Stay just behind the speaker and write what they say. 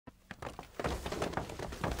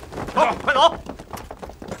走，快走！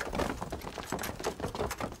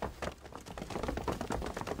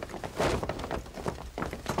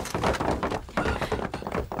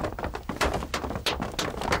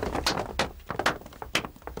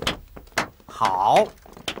好，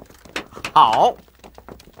好，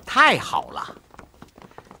太好了！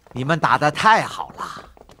你们打得太好了，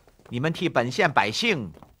你们替本县百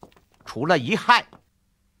姓除了一害。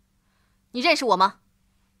你认识我吗？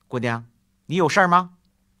姑娘，你有事儿吗？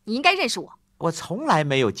你应该认识我。我从来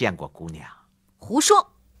没有见过姑娘。胡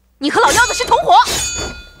说！你和老妖子是同伙。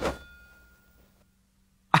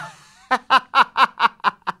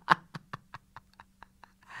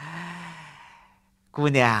姑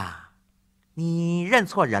娘，你认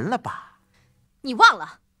错人了吧？你忘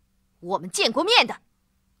了，我们见过面的。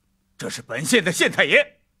这是本县的县太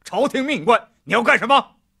爷，朝廷命官，你要干什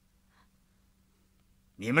么？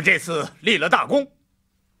你们这次立了大功，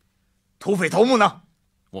土匪头目呢？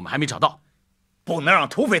我们还没找到，不能让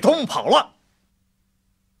土匪头目跑了。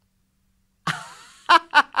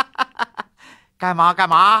干嘛干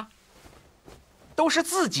嘛？都是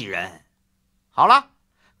自己人。好了，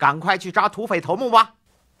赶快去抓土匪头目吧。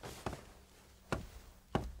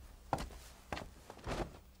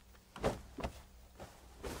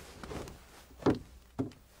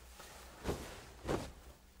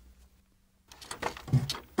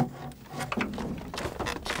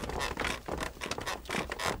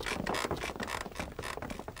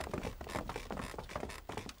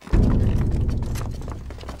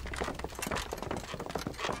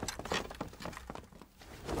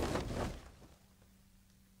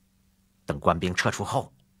官兵撤出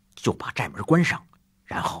后，就把寨门关上，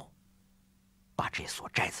然后把这所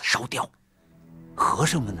寨子烧掉。和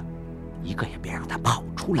尚们呢，一个也别让他跑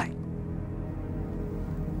出来。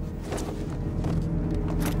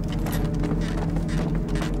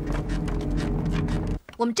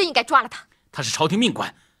我们真应该抓了他。他是朝廷命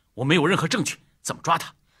官，我没有任何证据，怎么抓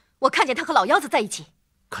他？我看见他和老妖子在一起。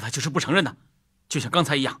可他就是不承认呢，就像刚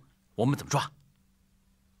才一样，我们怎么抓？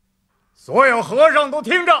所有和尚都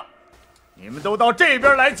听着。你们都到这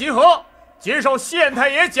边来集合，接受县太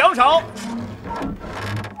爷奖赏。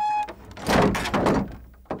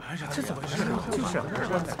这怎么回事啊？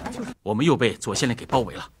我们又被左县令给包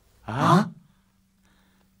围了啊！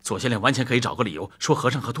左县令完全可以找个理由说和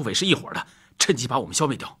尚和土匪是一伙的，趁机把我们消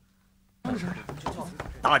灭掉。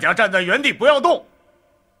大家站在原地不要动，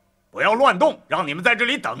不要乱动，让你们在这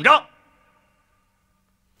里等着。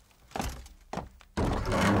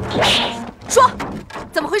说，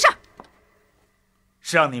怎么回事？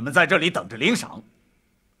是让你们在这里等着领赏。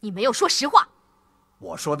你没有说实话。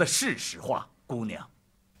我说的是实话，姑娘。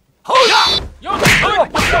后下！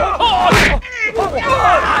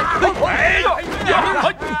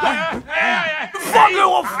放给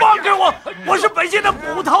我！放给我！我是本县的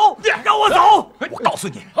捕头，让我走！我告诉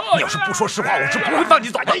你，你要是不说实话，我是不会放你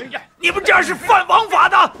走的。你们这样是犯王法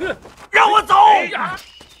的，让我走！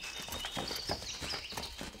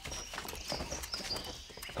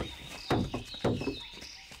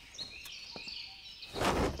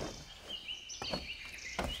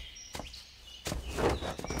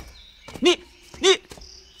你，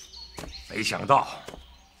没想到，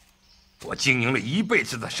我经营了一辈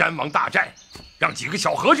子的山王大寨，让几个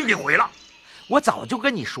小和尚给毁了。我早就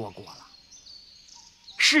跟你说过了，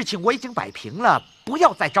事情我已经摆平了，不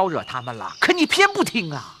要再招惹他们了。可你偏不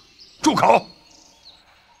听啊！住口！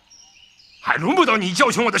还轮不到你教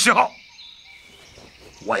训我的时候。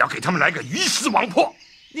我要给他们来个鱼死网破。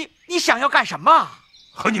你想要干什么？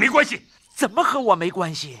和你没关系。怎么和我没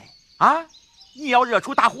关系啊？你要惹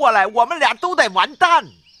出大祸来，我们俩都得完蛋。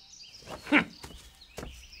哼！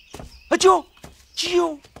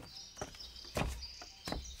救！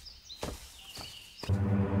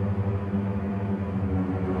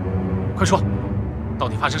快说，到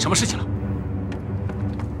底发生什么事情了？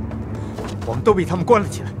我们都被他们关了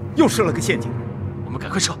起来，又设了个陷阱。我们赶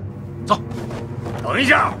快撤，走。等一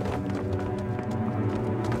下！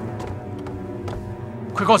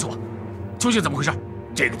快告诉我，究竟怎么回事？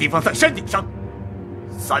这个地方在山顶上，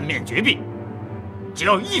三面绝壁，只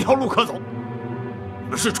有一条路可走，你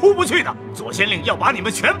们是出不去的。左县令要把你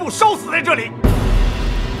们全部烧死在这里。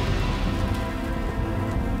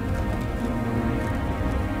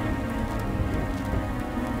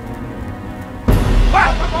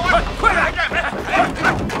快来！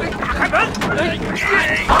打开门！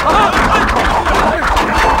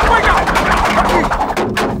快上！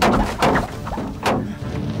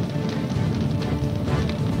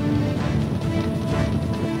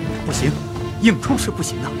不行，硬冲是不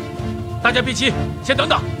行的。大家别急，先等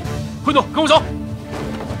等。慧诺，跟我走。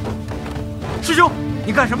师兄，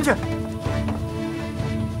你干什么去？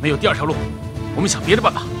没有第二条路，我们想别的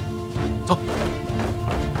办法。走。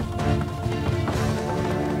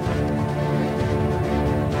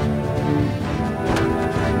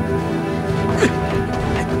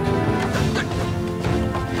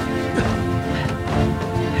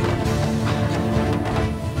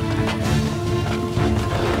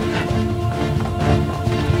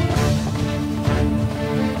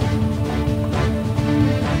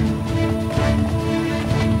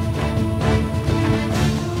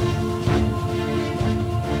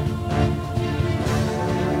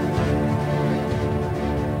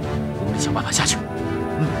想办法下去。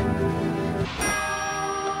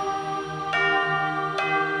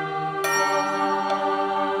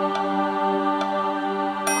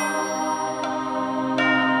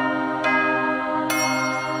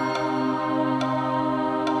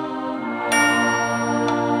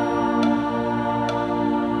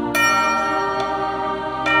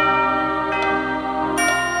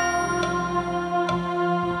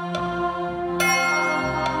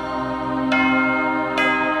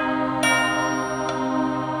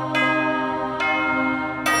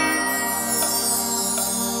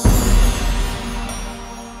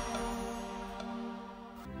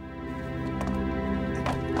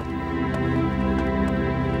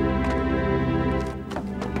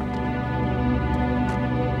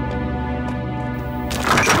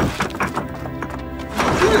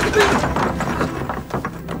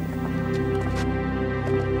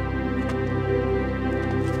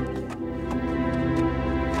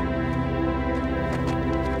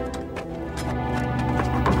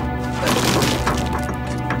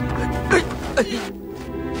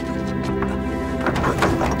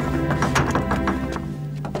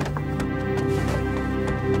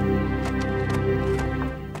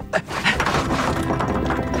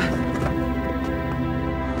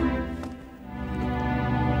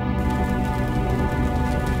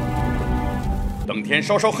等天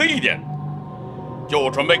稍稍黑一点，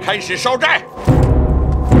就准备开始烧斋。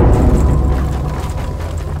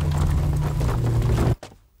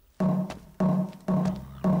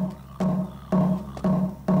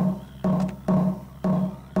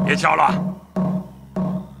别敲了！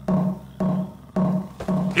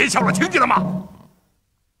别敲了，听见了吗？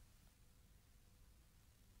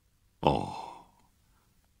哦，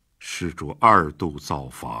施主2度造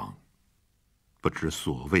访，不知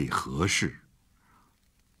所谓何事。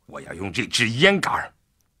我要用这支烟杆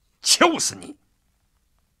敲死你！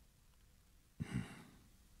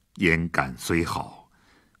烟杆虽好，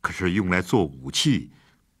可是用来做武器，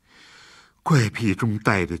怪癖中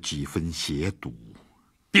带着几分邪毒。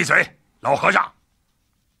闭嘴，老和尚！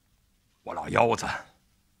我老腰子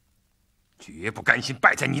绝不甘心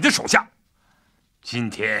败在你的手下。今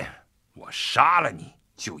天我杀了你，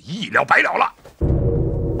就一了百了了。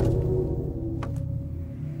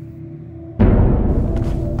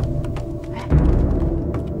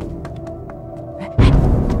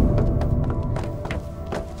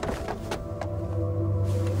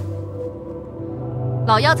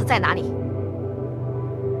老妖子在哪里？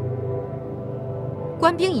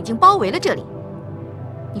官兵已经包围了这里，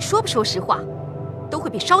你说不说实话，都会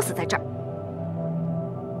被烧死在这儿。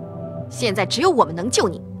现在只有我们能救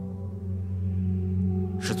你。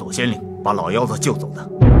是左先令把老妖子救走的。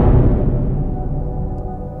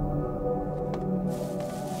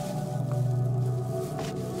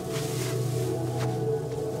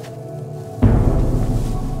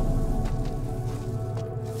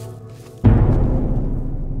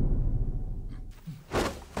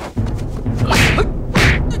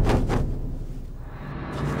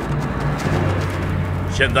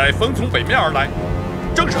现在风从北面而来，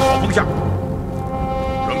正是好风向，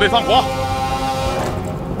准备放火。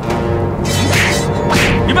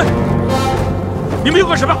你们要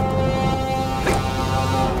干什么？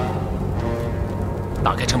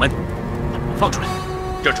打开城门，把你们放出来。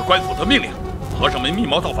这是官府的命令，和尚们密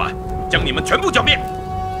谋造反，将你们全部剿灭。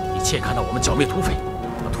一切看到我们剿灭土匪，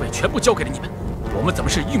把土匪全部交给了你们，我们怎么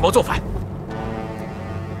是预谋造反？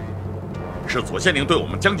是左县令对我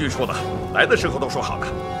们将军说的，来的时候都说好了，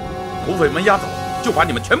土匪们押走就把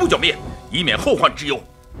你们全部剿灭，以免后患之忧。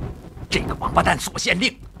这个王八蛋左县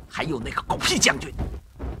令，还有那个狗屁将军，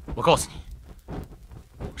我告诉你，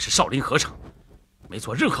我们是少林和尚，没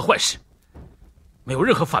做任何坏事，没有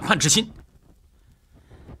任何反叛之心。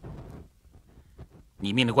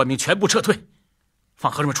你命令官兵全部撤退，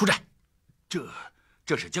放和尚们出寨。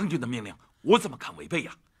这是将军的命令，我怎么敢违背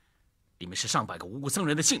呀？里面是上百个无辜僧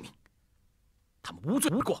人的性命，他们无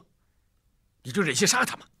罪无过，你就忍心杀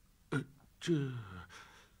他们？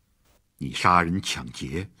你杀人抢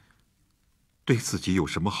劫，对自己有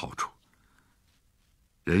什么好处？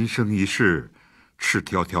人生一世，赤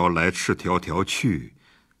条条来赤条条去，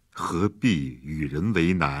何必与人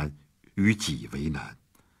为难，与己为难？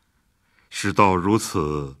事到如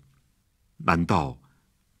此，难道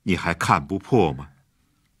你还看不破吗？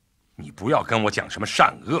你不要跟我讲什么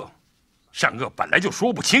善恶，善恶本来就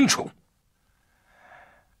说不清楚。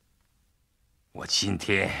我今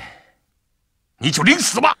天，你就领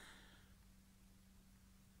死吧！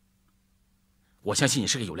我相信你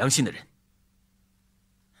是个有良心的人。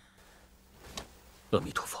阿弥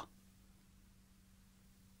陀佛。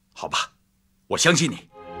好吧，我相信你。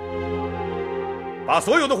把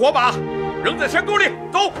所有的火把扔在山沟里，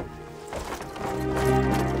走。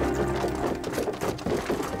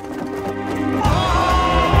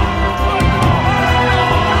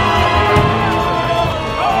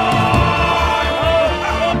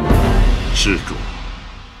施主，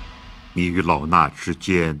你与老衲之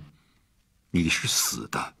间，你是死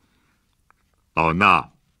的。老衲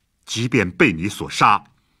即便被你所杀，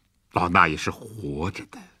老衲也是活着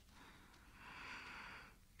的。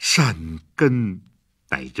善根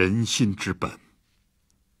乃人心之本，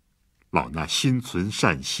老衲心存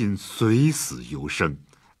善心，随死犹生，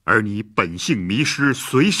而你本性迷失，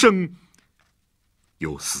随生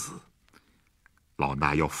又死。老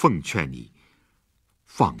衲要奉劝你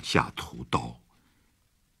放下屠刀，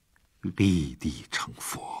立地成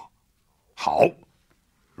佛。好，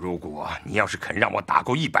如果你要是肯让我打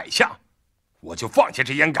够100下，我就放下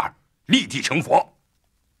这烟杆，立地成佛。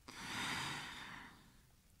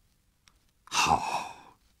好，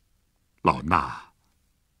老衲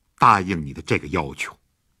答应你的这个要求。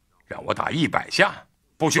让我打100下，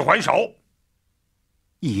不许还手。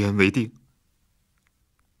一言为定。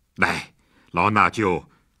来，老衲就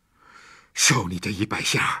受你这100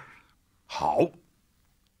下。好，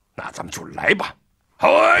那咱们就来吧。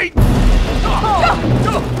嘿！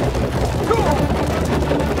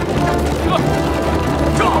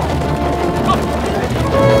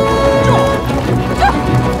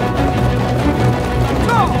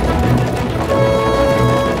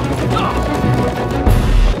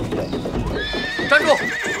站住！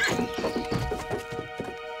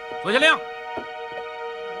左县令，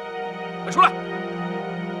快出来！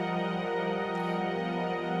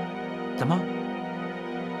怎么？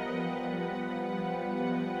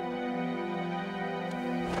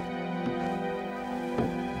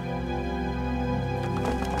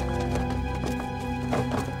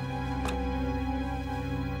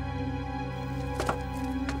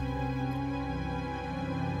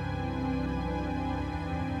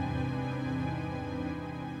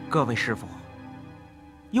各位师傅，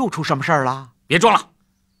又出什么事儿了？别装了，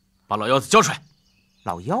把老妖子交出来！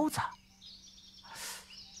老妖子？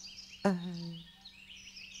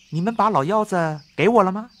你们把老妖子给我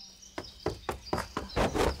了吗？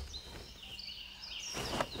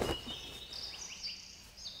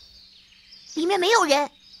里面没有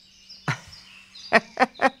人。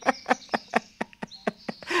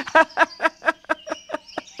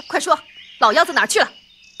快说，老妖子哪儿去了？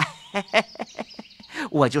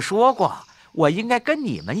我就说过，我应该跟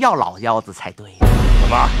你们要老妖子才对。怎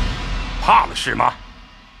么，怕了是吗？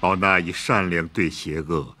老衲以善良对邪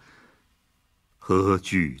恶，何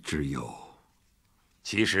惧之有？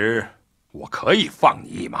其实我可以放你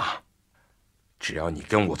一马，只要你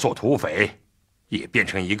跟我做土匪，也变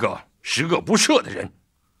成一个十恶不赦的人，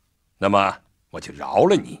那么我就饶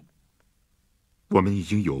了你。我们已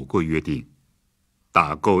经有过约定，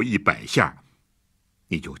打够100下，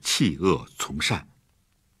你就弃恶从善。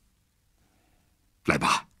来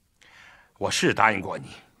吧，我是答应过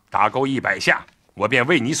你，打够100下，我便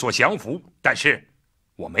为你所降服。但是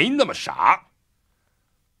我没那么傻，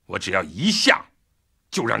我只要1下，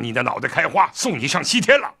就让你的脑袋开花，送你上西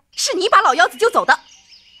天了。是你把老妖子救走的，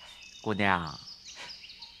姑娘。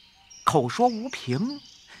口说无凭，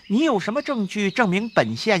你有什么证据证明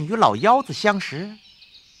本县与老妖子相识？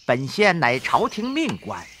本县乃朝廷命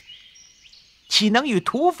官，岂能与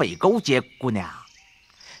土匪勾结？姑娘，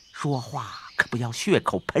说话可不要血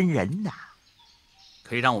口喷人呐！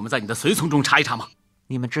可以让我们在你的随从中查一查吗？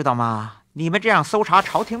你们知道吗？你们这样搜查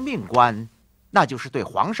朝廷命官，那就是对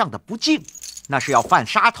皇上的不敬，那是要犯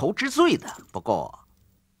杀头之罪的。不过，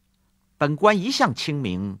本官一向清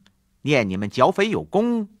明，念你们剿匪有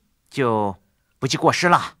功，就不计过失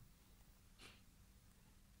了。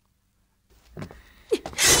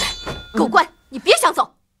狗官，你别想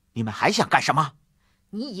走！你们还想干什么？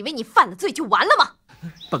你以为你犯了罪就完了吗？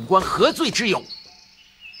本官何罪之有？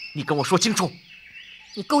你跟我说清楚。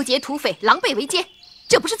你勾结土匪，狼狈为奸，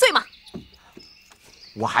这不是罪吗？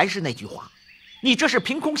我还是那句话，你这是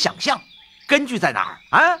凭空想象，根据在哪儿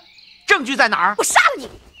啊？证据在哪儿？我杀了你！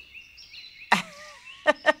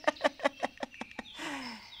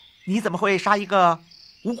你怎么会杀一个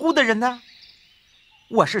无辜的人呢？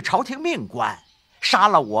我是朝廷命官，杀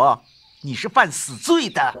了我，你是犯死罪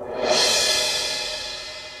的。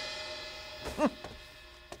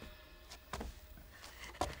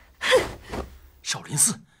少林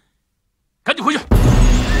寺，赶紧回去！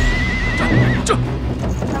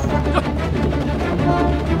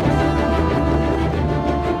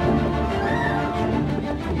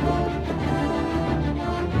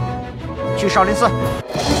去少林寺。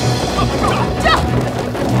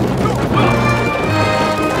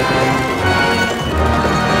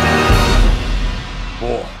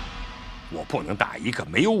不，我不能打一个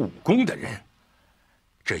没有武功的人。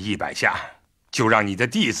这100下，就让你的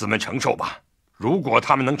弟子们承受吧。如果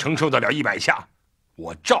他们能承受得了100下，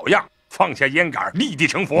我照样放下烟杆，立地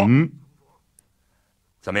成佛。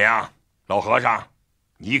怎么样，老和尚，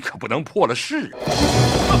你可不能破了誓。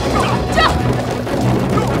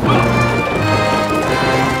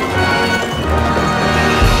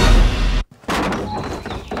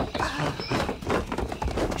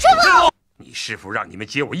师傅，你师傅让你们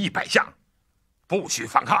接我100下，不许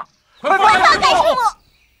反抗。快放开师傅！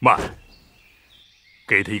慢，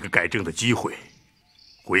给他一个改正的机会，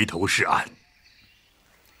回头是岸。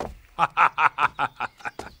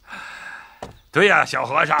对呀，小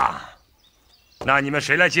和尚，那你们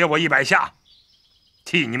谁来接我100下，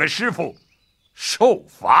替你们师傅受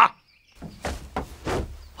罚？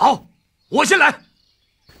好，我先来。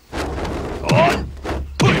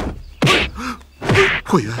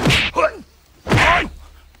会员，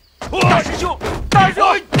大师兄，大师兄！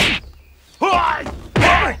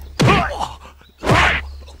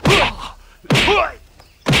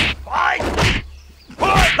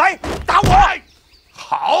来打我！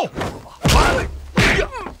好！大师兄，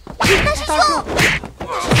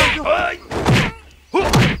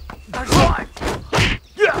大师兄，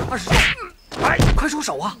二师兄，快收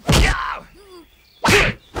手啊！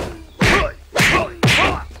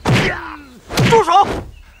住手！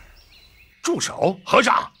住手！和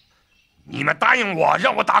尚，你们答应我，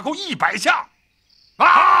让我打够100下。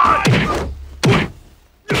啊！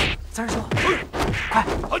三师兄，快！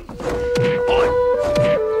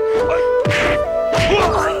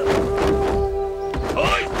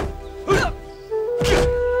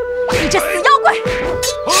你这死妖怪！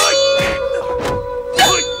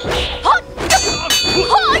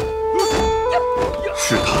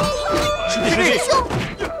是他，师兄。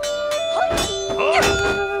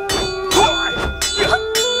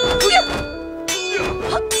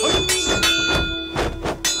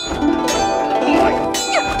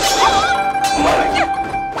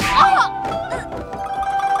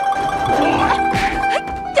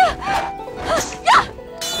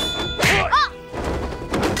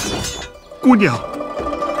姑娘，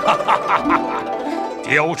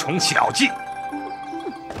雕虫小技！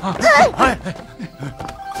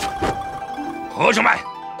和尚们，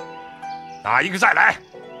哪一个再来？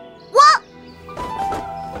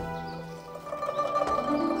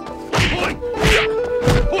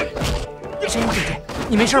神医姐姐，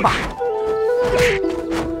你没事吧？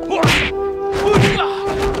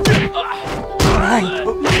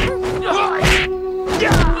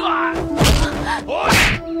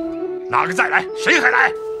哪个再来？谁还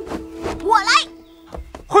来？我来。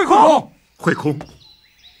慧空，慧空，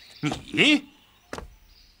你？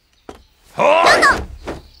等等，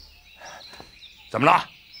怎么了？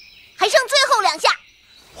还剩最后2下。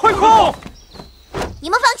慧空，你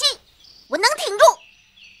们放心，我能挺住。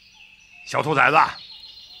小兔崽子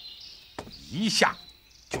，1下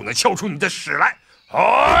就能敲出你的屎来。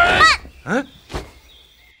慢！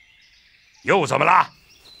又怎么了？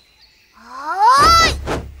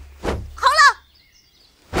好了。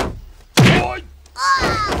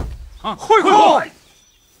慧空，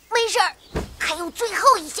没事儿，还有最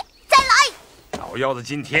后1下，再来。老妖子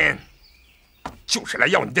今天就是来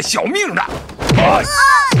要你的小命的！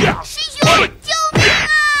师兄，救命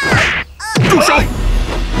啊！住手！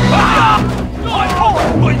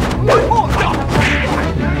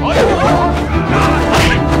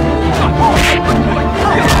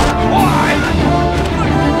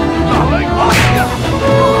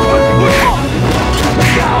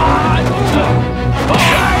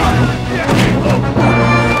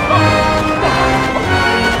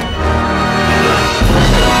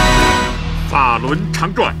法轮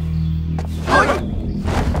常转。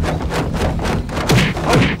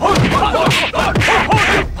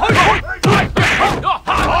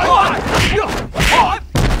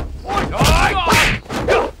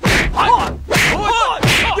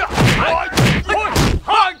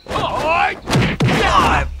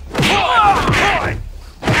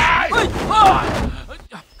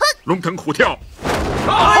龙腾虎跳。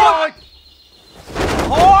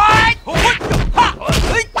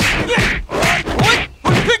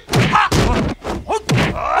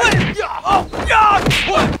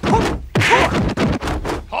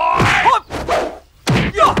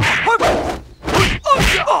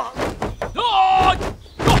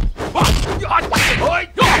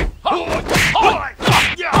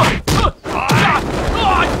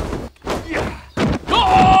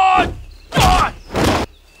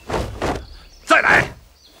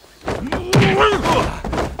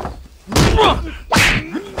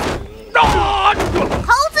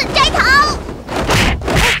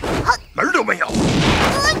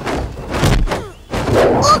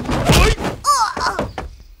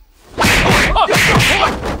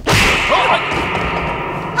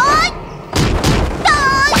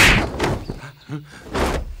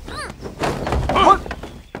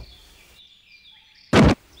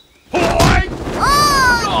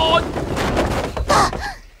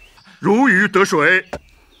如鱼得水。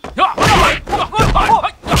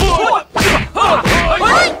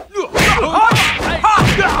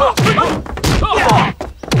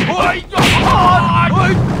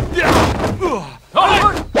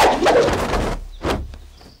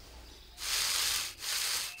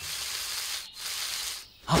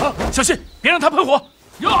小心，别让他喷火！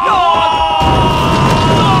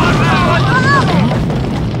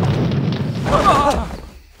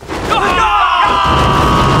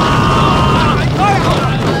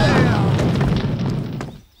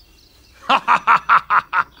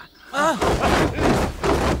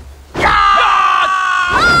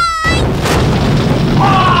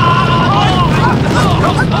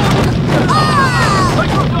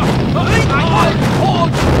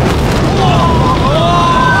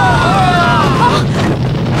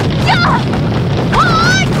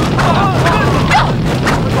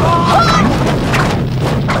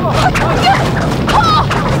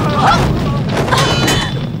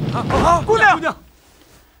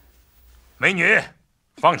美女，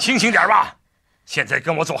放清醒点吧，现在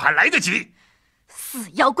跟我走还来得及。死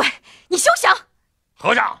妖怪，你休想！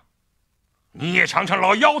和尚，你也尝尝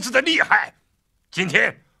老妖子的厉害。今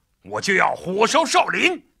天我就要火烧少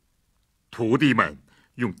林。徒弟们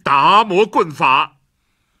用达摩棍法。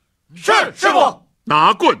是，师傅。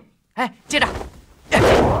拿棍。哎，接着。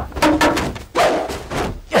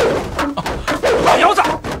老妖子，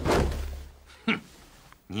哼，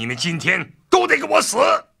你们今天都得给我死！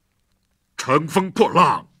乘风破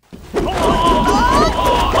浪。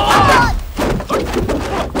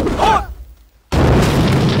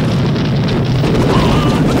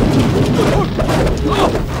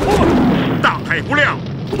大海无量。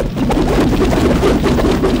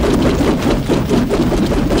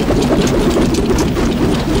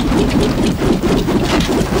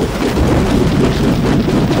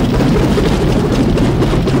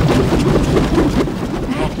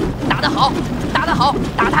打得好，打得好，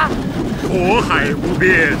打他！火海无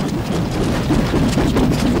边。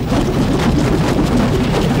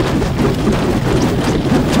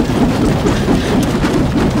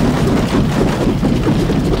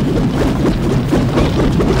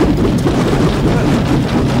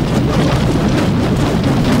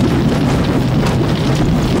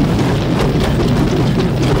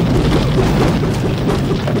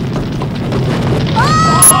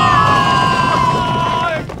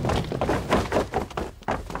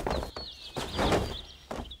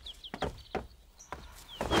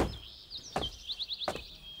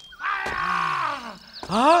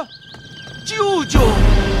啊！救救！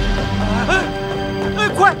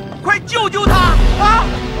快救救他！啊！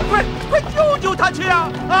快救救他去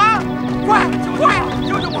啊！啊！快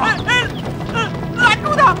救救我！拦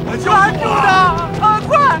住他！拦住他！啊！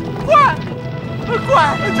快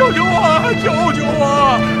救救我！救救我！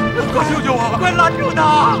快救救我！快拦住他！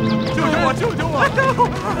救救我！救救我！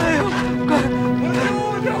哎呦！快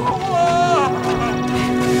救救我！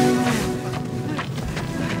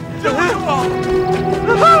救救我！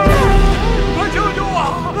快救救我！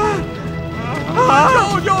救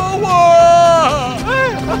救我！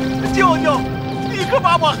舅舅，你可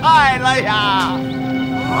把我害了呀！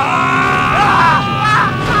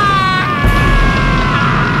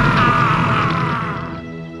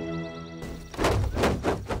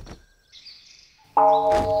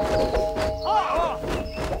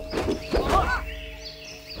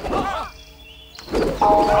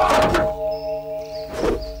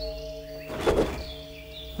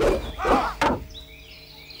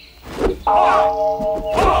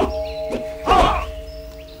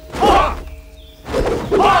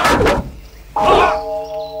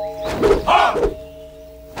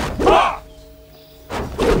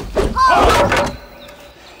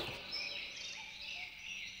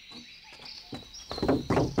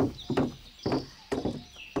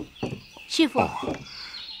师傅，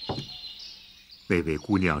那位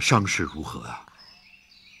姑娘伤势如何啊？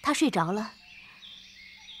她睡着了。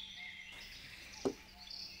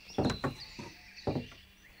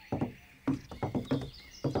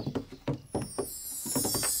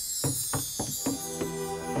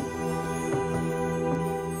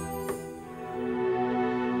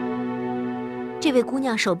这位姑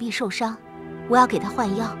娘手臂受伤，我要给她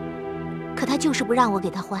换药，可她就是不让我给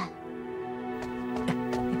她换。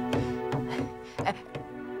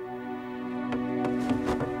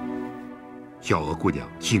小娥姑娘，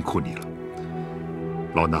辛苦你了，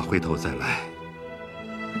老衲回头再来。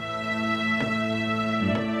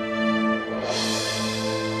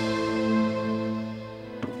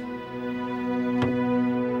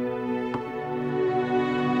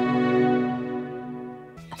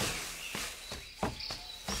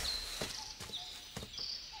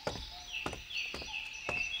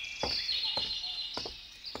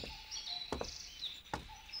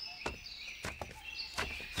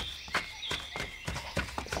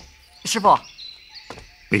师傅，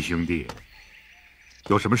梅兄弟，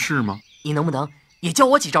有什么事吗？你能不能也教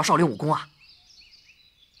我几招少林武功啊？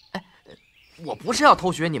哎，我不是要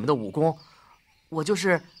偷学你们的武功，我就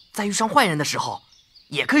是在遇上坏人的时候，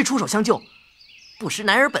也可以出手相救，不失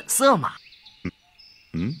男儿本色嘛。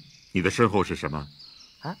你的身后是什么？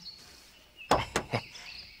啊？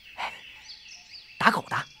打狗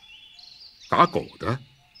的。打狗的。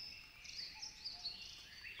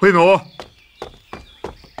慧奴，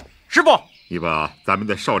师傅，你把咱们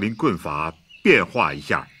的少林棍法变化一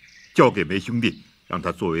下，交给梅兄弟，让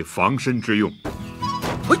他作为防身之用。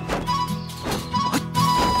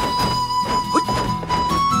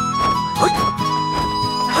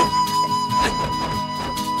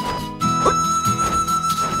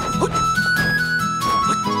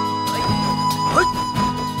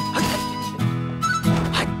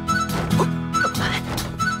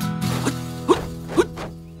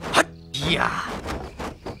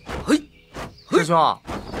师兄，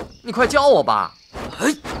你快教我吧！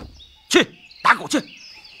去打狗去！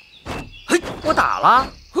我打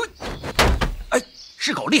了。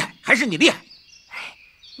是狗厉害还是你厉害？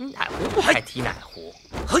奶壶不该提奶壶。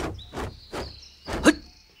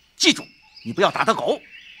记住，你不要打到狗，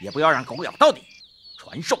也不要让狗咬到你。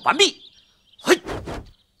传授完毕。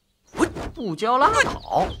不教拉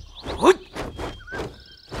倒。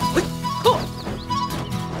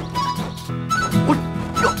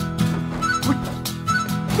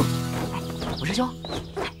吴师兄，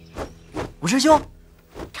吴师兄，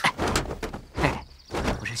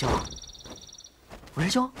吴师兄，吴师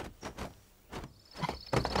兄，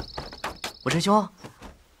吴师兄，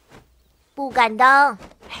不敢当。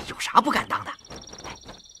有啥不敢当的？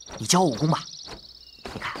你教我武功吧。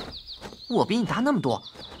你看，我比你大那么多，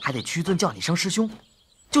还得屈尊叫你声师兄，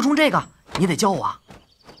就冲这个，你得教我啊，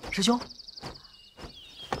师兄。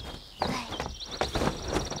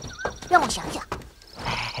让我想想。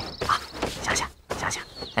想想。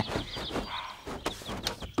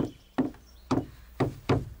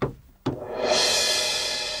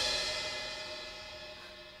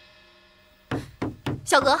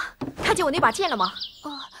小娥，看见我那把剑了吗？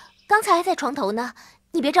刚才还在床头呢，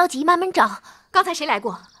你别着急，慢慢找。刚才谁来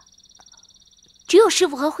过？只有师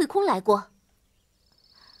傅和慧空来过。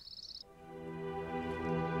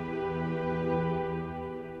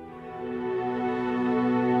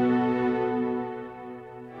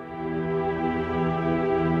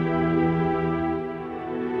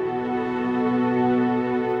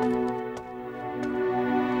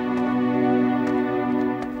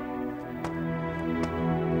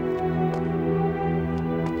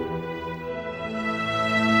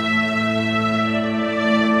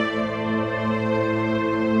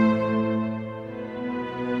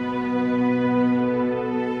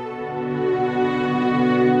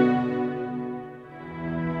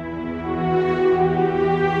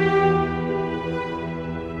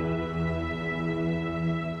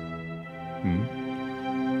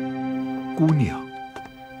姑娘，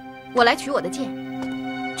我来取我的剑。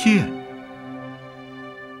剑？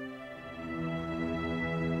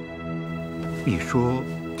你说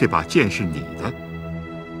这把剑是你的？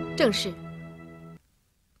正是。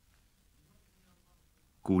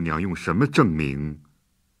姑娘用什么证明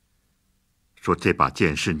说这把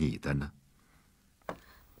剑是你的呢？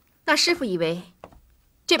那师傅以为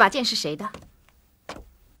这把剑是谁的？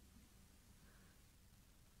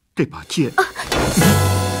这把剑。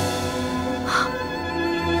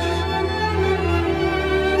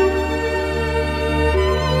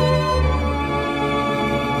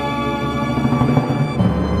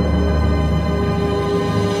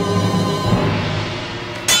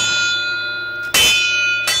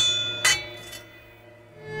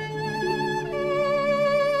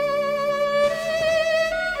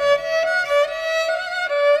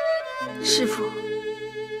师傅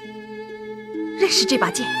认识这把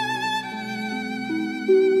剑。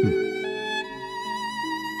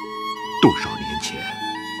多少年前，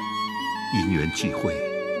因缘际会，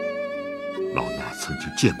老衲曾经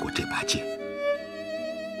见过这把剑，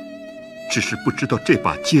只是不知道这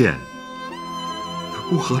把剑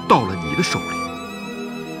如何到了你的手里。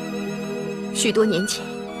许多年前，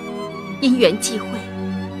因缘际会，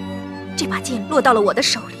这把剑落到了我的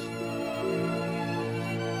手里。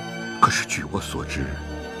可是据我所知，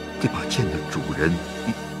这把剑的主人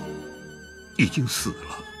已经死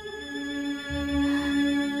了。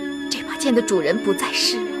这把剑的主人不在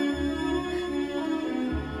世了，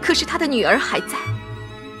可是他的女儿还在。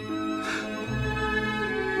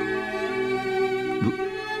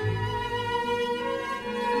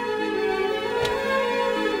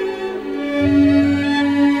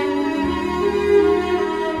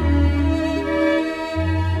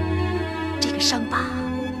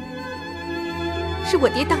是我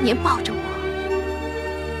爹当年抱着我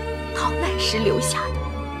逃难时留下的。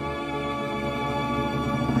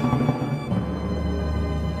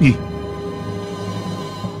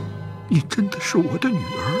你真的是我的女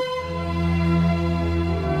儿？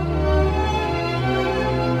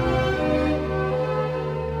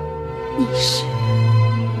你是。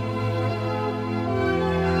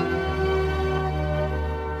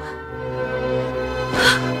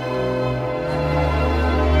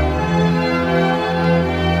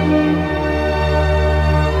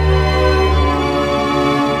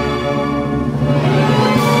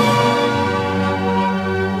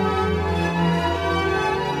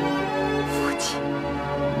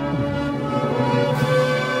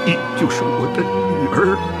就是我的女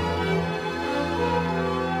儿。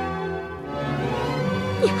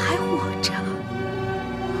你还活着？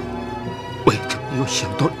我也真没有想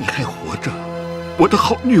到你还活着，我的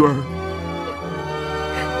好女儿。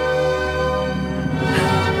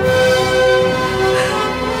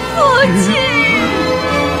父亲。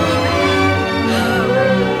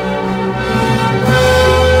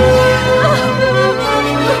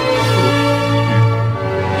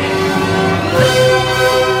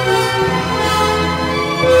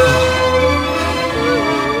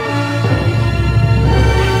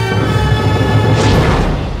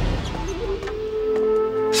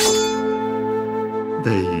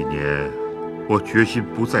那一年，我决心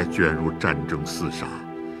不再卷入战争厮杀，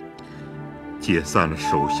解散了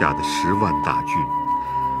手下的10万大军。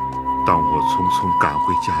当我匆匆赶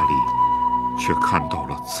回家里，却看到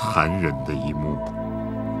了残忍的一幕。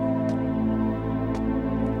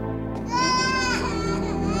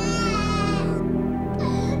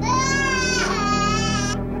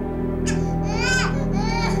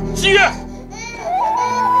西月。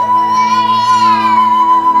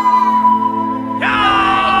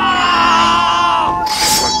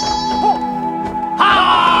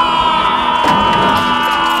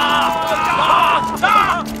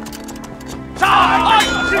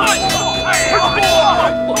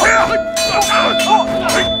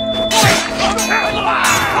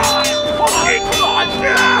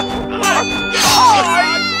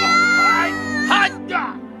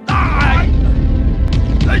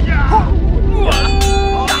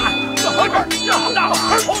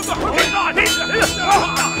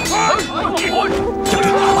将军，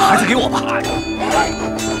把孩子给我吧。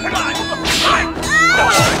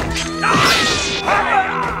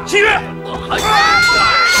西月，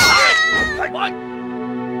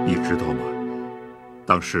你知道吗？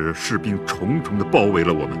当时士兵重重地包围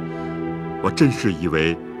了我们，我真是以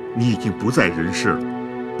为你已经不在人世了，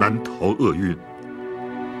难逃厄运。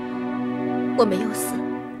我没有死，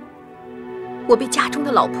我被家中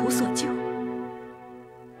的老仆所救。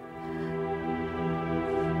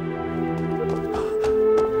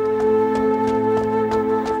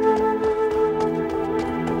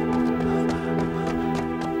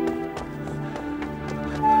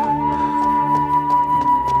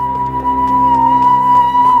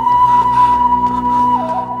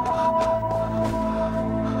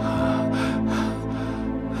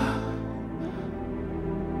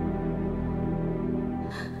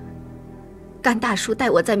甘大叔带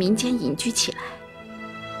我在民间隐居起来，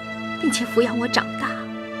并且抚养我长大。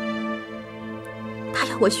他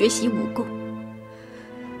要我学习武功，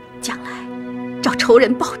将来找仇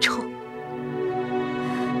人报仇。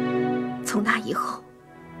从那以后，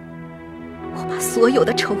我把所有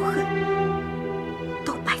的仇恨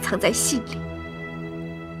都埋藏在心里。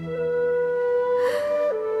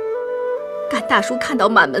甘大叔看到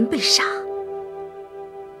满门被杀，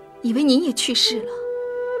以为您也去世了。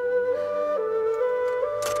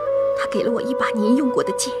给了我一把您用过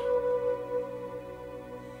的剑，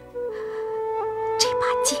这把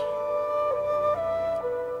剑，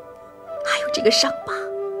还有这个伤疤，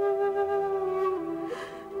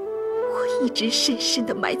我一直深深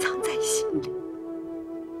地埋藏在心里，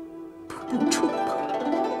不能触碰。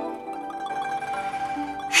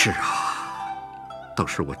是啊，当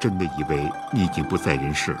时我真的以为你已经不在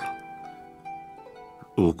人世了。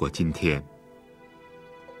如果今天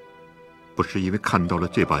不是因为看到了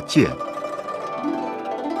这把剑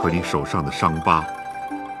和你手上的伤疤，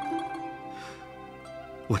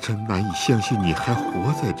我真难以相信你还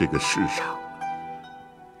活在这个世上，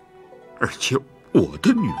而且我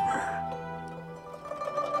的女儿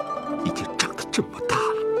已经长得这么大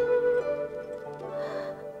了。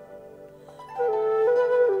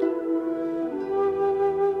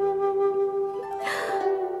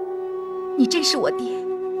你真是我爹。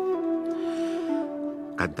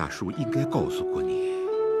甘大叔应该告诉过你，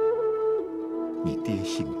你爹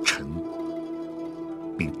姓陈，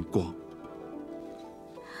名光。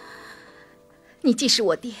你既是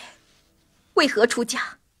我爹，为何出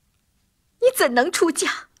家？你怎能出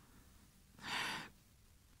家？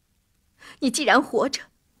你既然活着，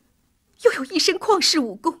又有一身旷世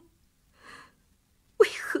武功，为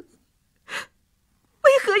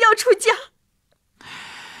何要出家？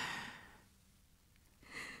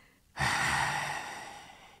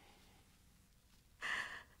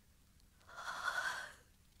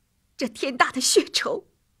这天大的血仇，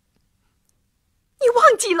你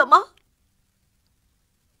忘记了吗？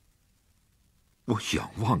我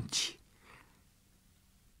想忘记，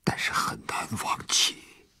但是很难忘记。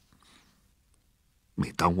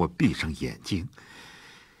每当我闭上眼睛，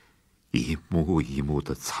一幕一幕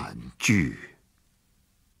的惨剧，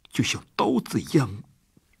就像刀子一样，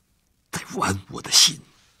在剜我的心。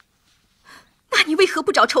那你为何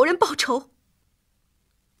不找仇人报仇？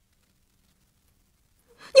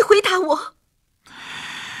你回答我。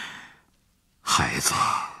孩子，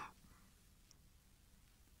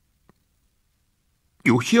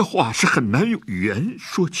有些话是很难用语言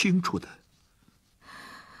说清楚的。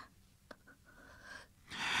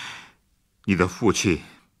你的父亲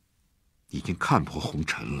已经看破红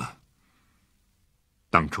尘了。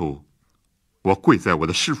当初我跪在我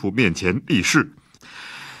的师父面前立誓，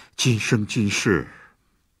今生今世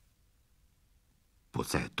不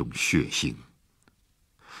再动血腥。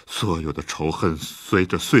所有的仇恨随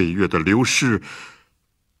着岁月的流逝，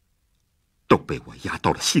都被我压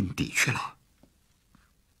到了心底去了。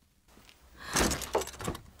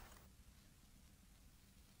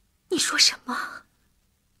你说什么？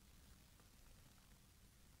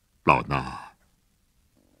老衲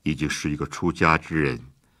已经是一个出家之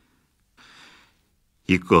人，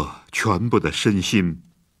一个全部的身心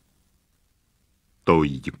都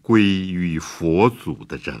已经归于佛祖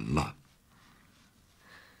的人了。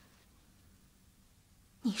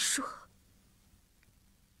你说，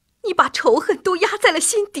你把仇恨都压在了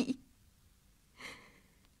心底，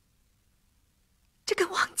这跟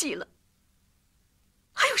忘记了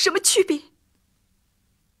还有什么区别？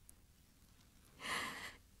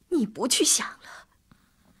你不去想了，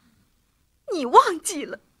你忘记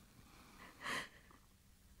了，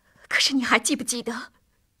可是你还记不记得，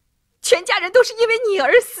全家人都是因为你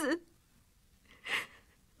而死，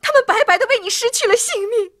他们白白的为你失去了性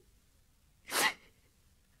命。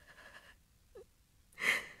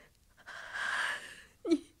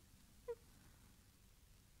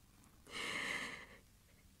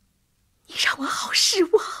你让我好失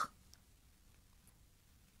望。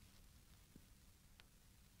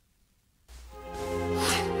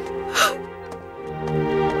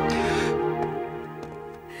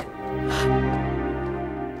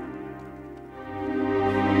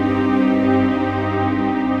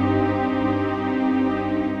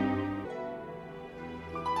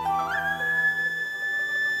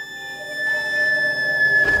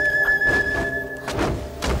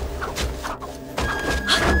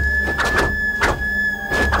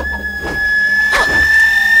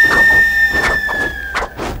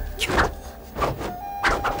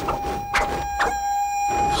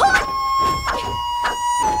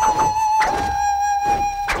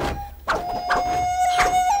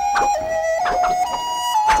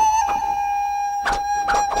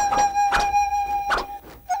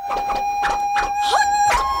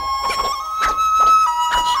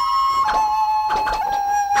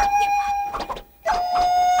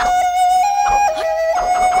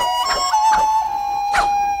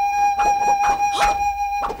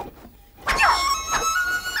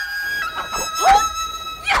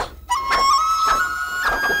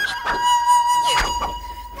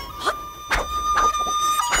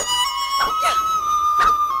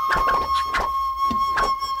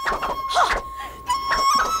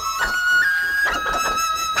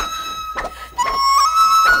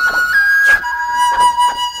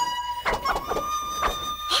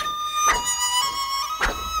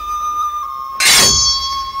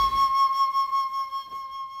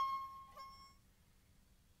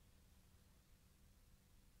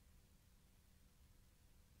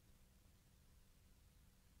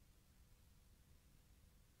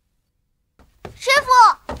师傅，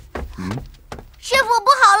师傅不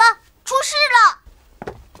好了，出事了！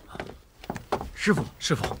师傅，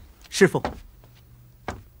师傅，师傅，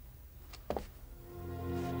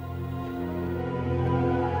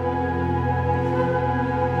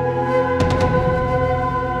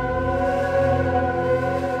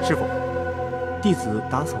师傅，弟子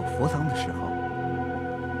打扫佛堂的时候，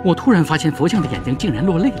我突然发现佛像的眼睛竟然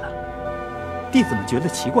落泪了。弟子们觉得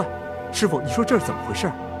奇怪。师傅，你说这是怎么回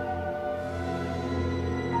事？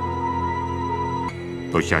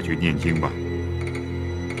都下去念经吧。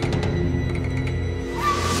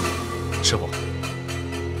师傅，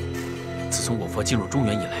从我佛进入中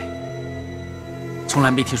原以来，从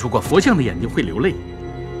来没听说过佛像的眼睛会流泪。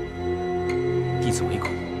弟子唯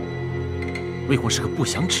恐魏公是个不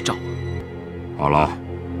祥之兆啊！好了，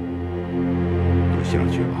就下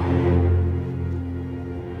去吧。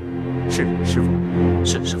是师傅，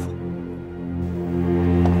是师傅。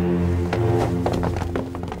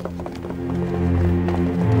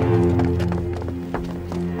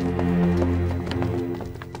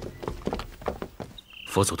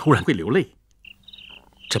佛祖突然会流泪，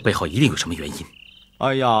这背后一定有什么原因。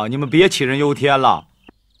哎呀，你们别杞人忧天了。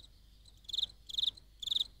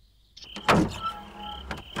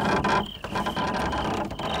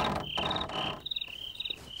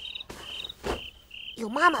有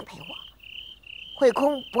妈妈陪我，慧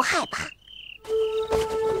空不害怕。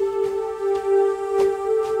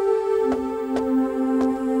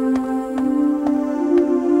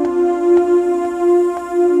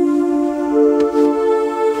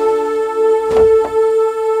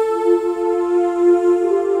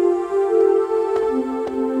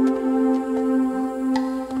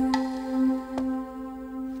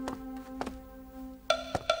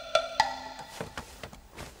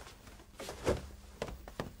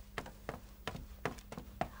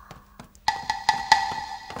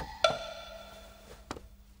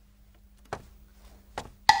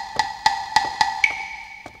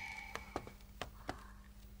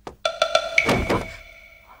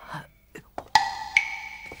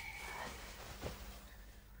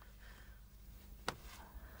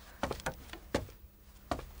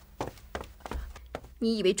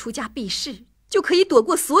你以为出家避世就可以躲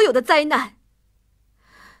过所有的灾难？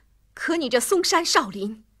可你这嵩山少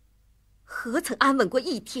林，何曾安稳过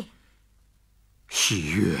一天？喜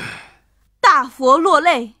悦，大佛落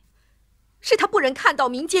泪，是他不忍看到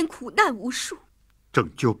民间苦难无数。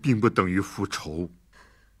拯救并不等于复仇。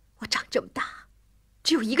我长这么大，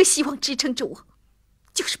只有一个希望支撑着我，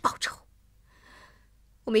就是报仇。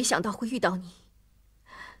我没想到会遇到你，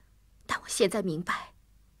但我现在明白，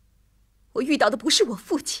我遇到的不是我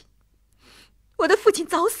父亲，我的父亲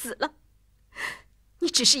早死了，你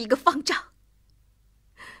只是一个方丈。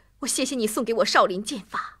我谢谢你送给我少林剑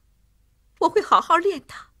法，我会好好练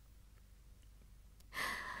它。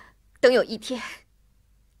等有一天，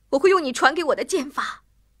我会用你传给我的剑法，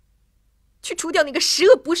去除掉那个十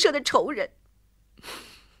恶不赦的仇人。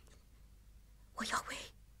我要为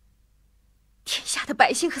天下的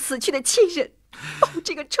百姓和死去的亲人报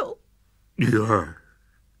这个仇。女儿，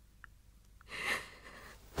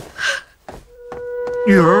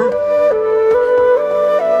女儿。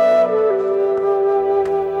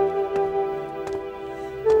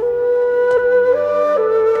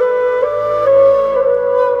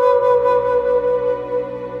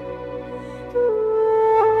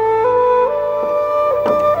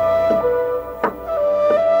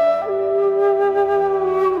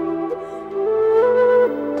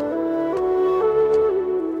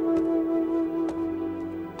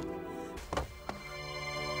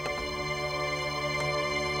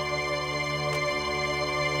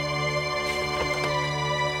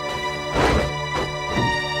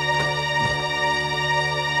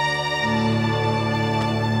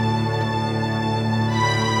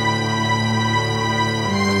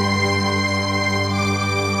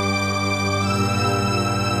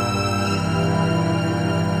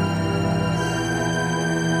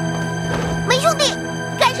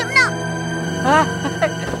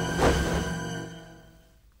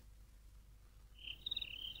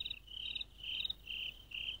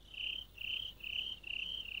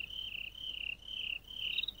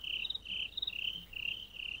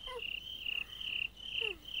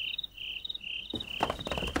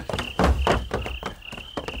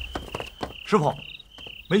师傅，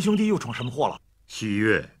梅兄弟又闯什么祸了？西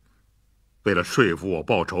月为了说服我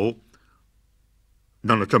报仇，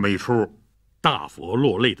弄了这么一出大佛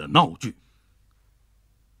落泪的闹剧。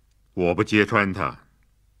我不揭穿他，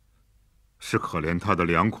是可怜他的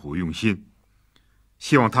良苦用心，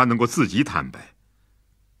希望他能够自己坦白。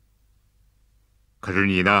可是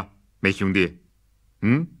你呢，梅兄弟？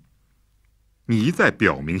你一再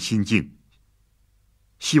表明心境，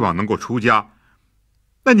希望能够出家，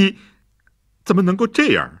那你怎么能够这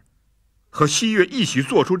样，和西月一起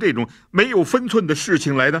做出这种没有分寸的事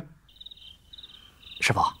情来呢？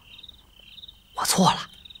师傅，我错了。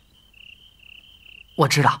我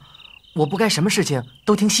知道，我不该什么事情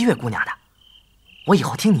都听西月姑娘的，我以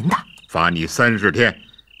后听您的。罚你30天，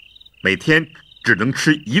每天只能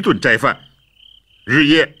吃1顿斋饭，日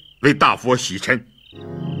夜为大佛洗尘。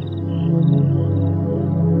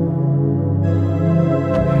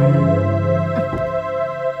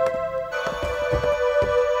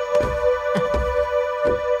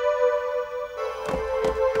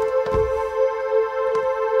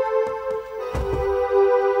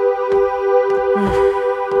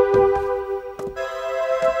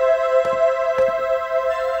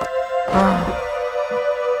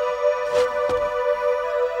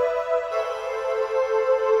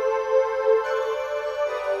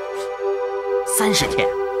30天，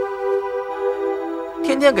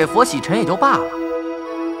天天给佛洗尘也就罢了，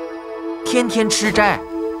天天吃斋，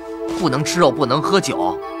不能吃肉，不能喝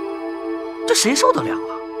酒，这谁受得了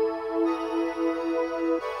啊？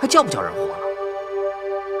还叫不叫人活了？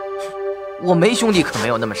我梅兄弟可没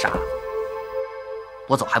有那么傻，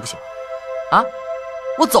我走还不行吗？啊，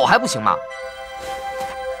我走还不行吗？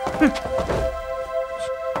哼！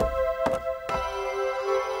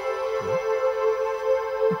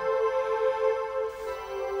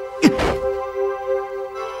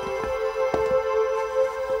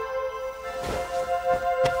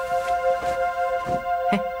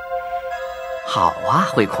嘿，好啊，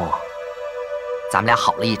慧空，咱们俩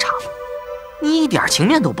好了一场，你一点情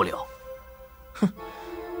面都不留。哼，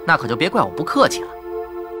那可就别怪我不客气了。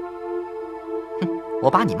哼，我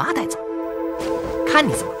把你妈带走，看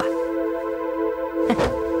你怎么办。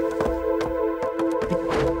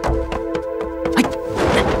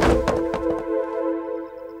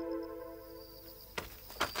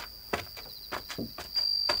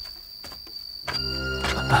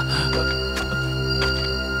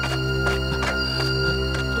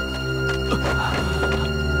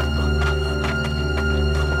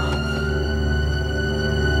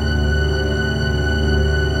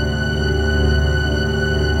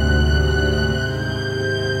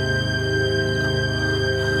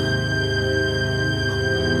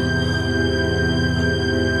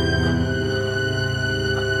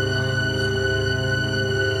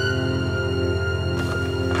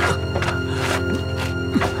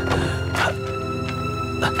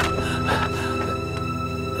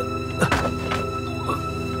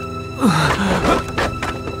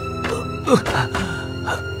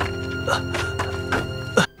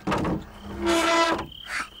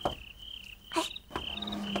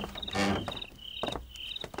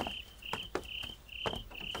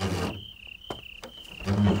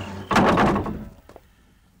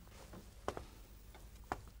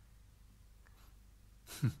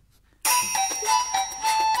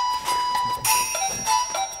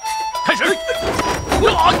开始！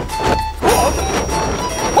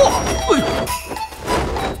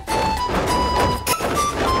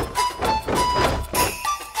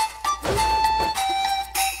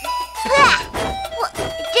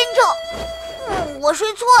我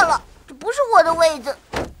睡错了，这不是我的位子，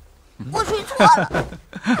我睡错了。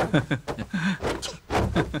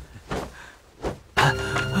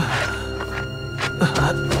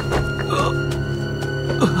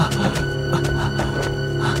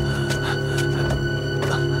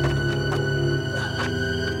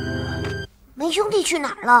梅兄弟去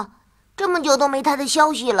哪儿了？这么久都没他的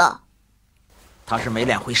消息了。他是没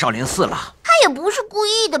脸回少林寺了。他也不是故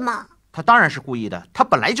意的嘛。他当然是故意的，他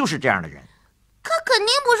本来就是这样的人。他肯定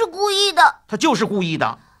不是故意的。他就是故意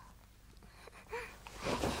的。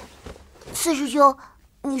四师兄，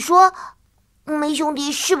你说梅兄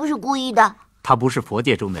弟是不是故意的？他不是佛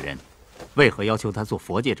界中的人，为何要求他做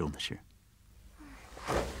佛界中的事？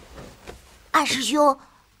二师兄，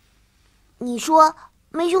你说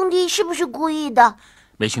梅兄弟是不是故意的？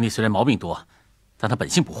梅兄弟虽然毛病多，但他本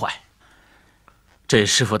性不坏，这也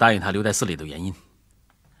是师父答应他留在寺里的原因。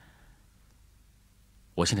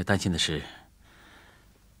我现在担心的是，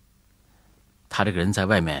他这个人在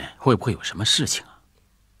外面会不会有什么事情啊？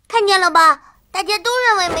看见了吧，大家都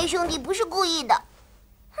认为梅兄弟不是故意的。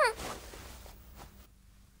哼！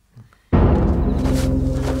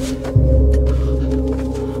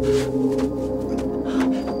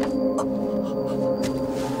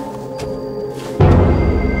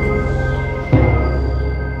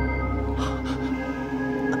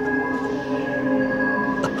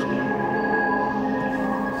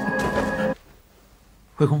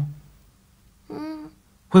慧空，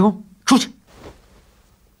慧空，出去！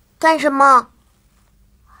干什么？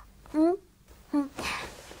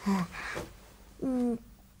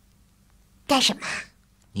干什么？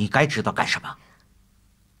你该知道干什么。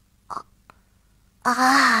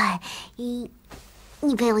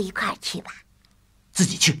你陪我一块儿去吧。自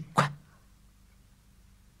己去，快！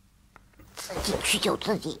自己去就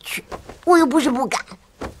自己去，我又不是不敢。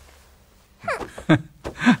哼！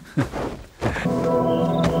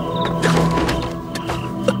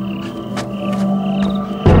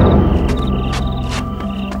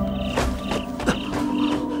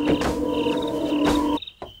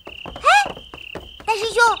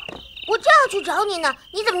去找你呢，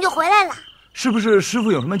你怎么就回来了？是不是师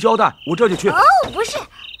傅有什么交代？我这就去。哦，不是，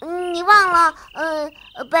你忘了？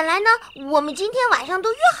本来呢，我们今天晚上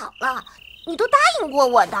都约好了，你都答应过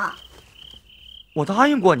我的。我答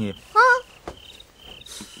应过你？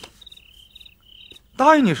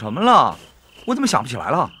答应你什么了？我怎么想不起来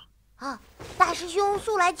了？大师兄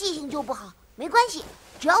素来记性就不好，没关系，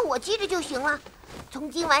只要我记着就行了。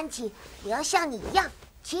从今晚起，我要像你一样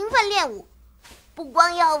勤奋练武，不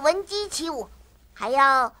光要闻鸡起舞，还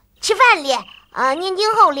要吃饭练，念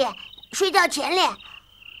经后练，睡觉前练。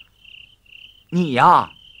你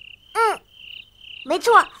呀？没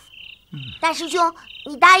错。大师兄，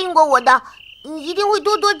你答应过我的，你一定会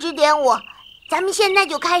多多指点我。咱们现在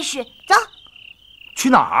就开始，走。去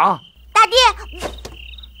哪儿啊？大殿。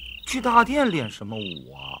去大殿练什么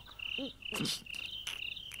武啊？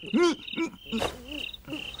你，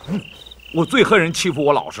我最恨人欺负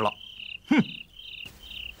我老实了。哼！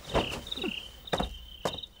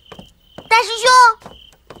大师兄。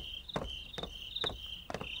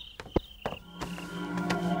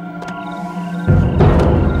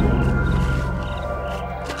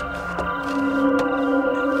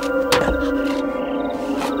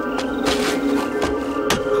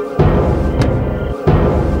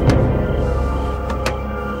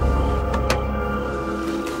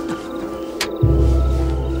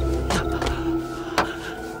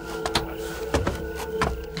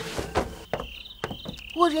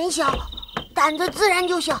我人小，胆子自然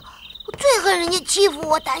就小，我最恨人家欺负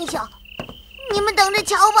我胆小。你们等着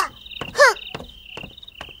瞧吧！哼！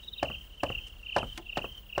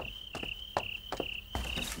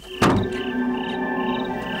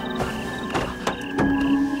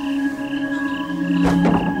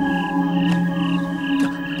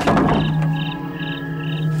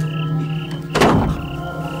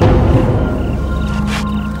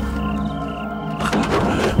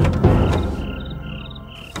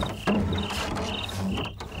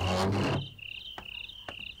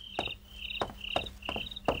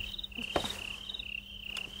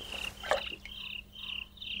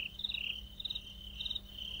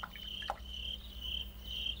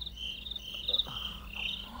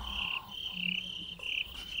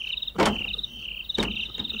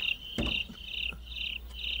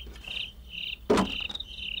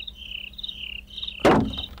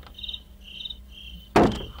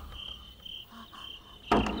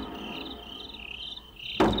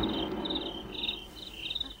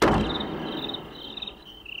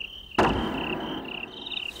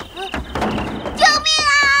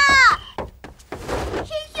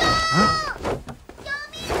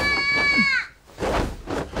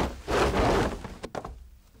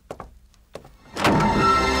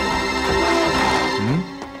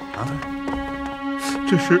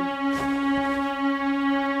这是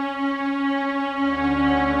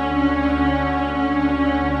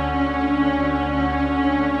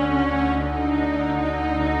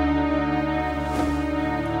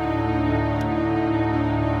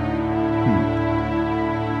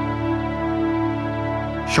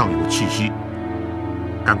尚有气息，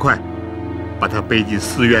赶快把他背进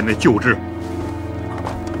寺院内救治。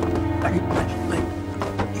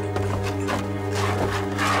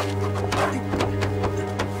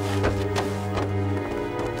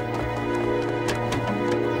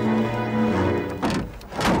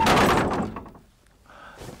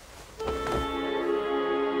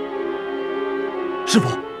师傅，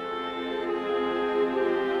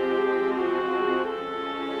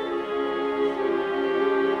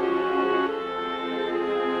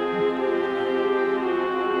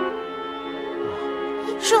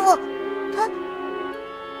师傅，他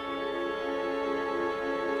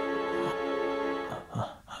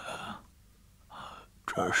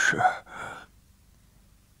这是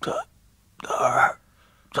在哪儿？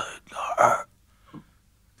在哪儿？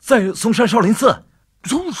在嵩山少林寺。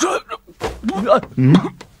嵩山。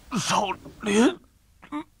少林，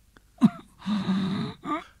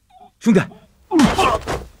兄弟，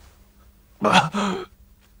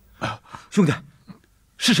兄弟，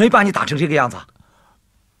是谁把你打成这个样子？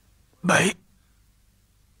没，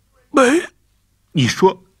你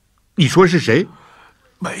说是谁？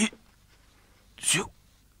没，兄弟。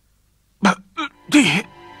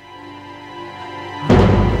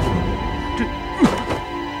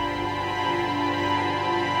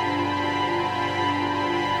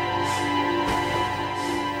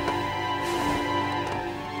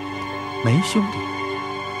梅兄弟，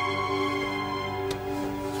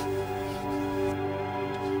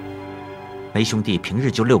梅兄弟平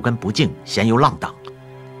日就六根不净，闲游浪荡，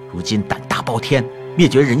如今胆大包天，灭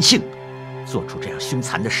绝人性，做出这样凶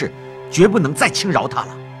残的事，绝不能再轻饶他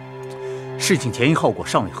了。事情前因后果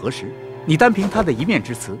尚未核实，你单凭他的一面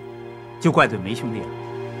之词，就怪罪梅兄弟了。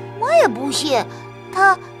我也不信，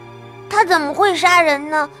他怎么会杀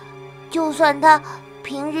人呢？就算他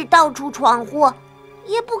平日到处闯祸，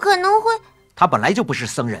也不可能会。他本来就不是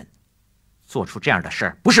僧人，做出这样的事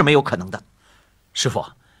儿不是没有可能的。师傅，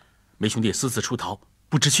梅兄弟私自出逃，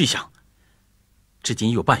不知去向，至今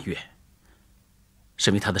已有半月，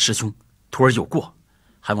身为他的师兄，徒儿有过，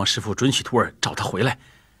还望师父准许徒儿找他回来，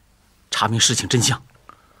查明事情真相。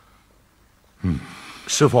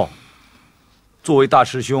师父，作为大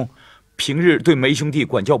师兄，平日对梅兄弟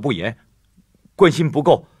管教不严，关心不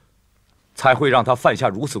够，才会让他犯下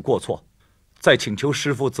如此过错。在请求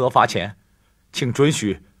师父责罚前，请准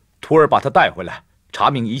许徒儿把他带回来，查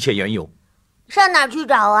明一切缘由。上哪儿去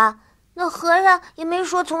找啊？那和尚也没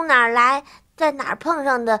说从哪儿来，在哪儿碰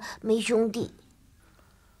上的梅兄弟。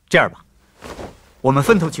这样吧，我们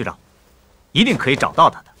分头去找，一定可以找到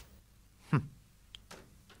他的。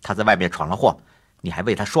他在外面闯了祸，你还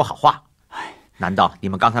为他说好话？难道你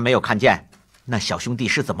们刚才没有看见那小兄弟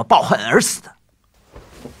是怎么抱恨而死的？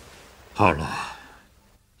好了，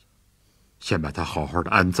先把他好好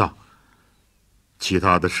的安葬，其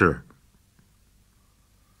他的事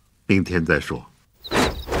明天再说。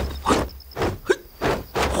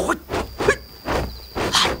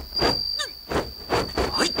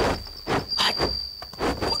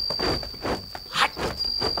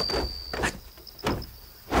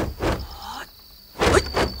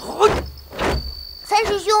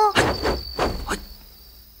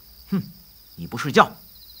不睡觉，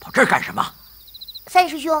跑这儿干什么？三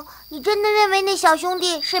师兄，你真的认为那小兄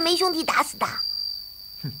弟是梅兄弟打死的？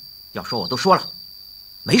要说我都说了，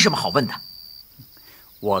没什么好问的。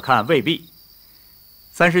我看未必。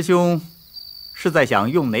三师兄是在想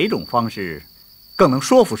用哪种方式更能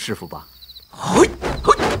说服师傅吧？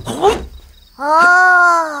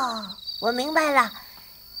哦，我明白了，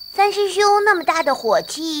三师兄那么大的火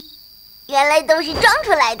气，原来都是装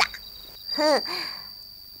出来的。哼。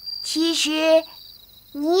其实，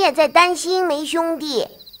你也在担心梅兄弟，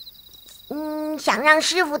想让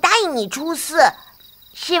师傅答应你出寺，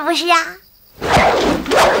是不是啊？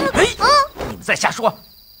你们再瞎说，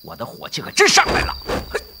我的火气可真上来了。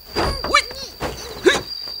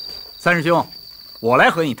三师兄，我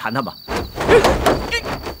来和你谈谈吧。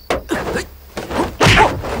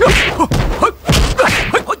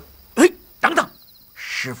等等，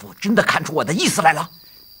师傅真的看出我的意思来了。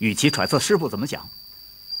与其揣测师傅怎么想，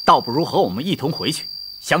倒不如和我们一同回去，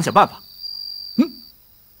想想办法。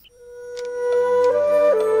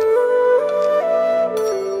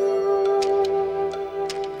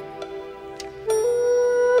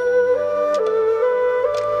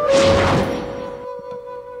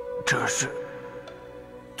这是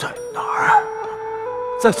在哪儿？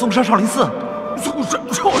在嵩山少林寺。嵩山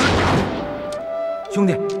少林，兄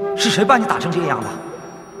弟，是谁把你打成这样的？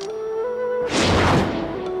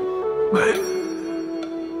梅，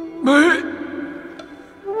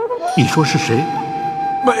你说是谁？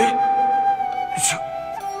梅兄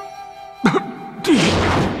弟。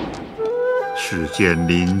世间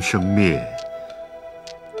临生灭，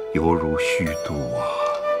犹如虚度啊！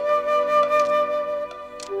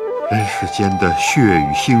人世间的血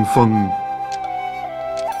雨腥风，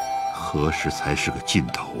何时才是个尽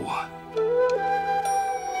头啊？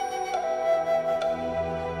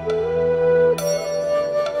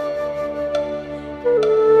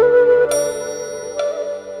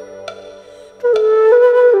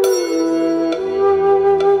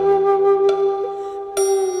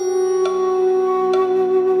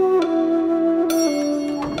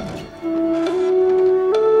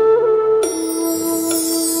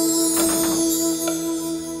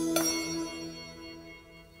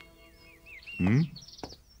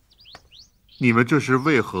你们这是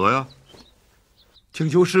为何呀？请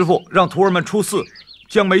求师父让徒儿们出寺，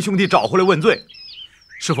将梅兄弟找回来问罪。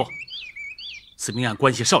师父，此命案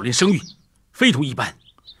关系少林声誉，非同一般。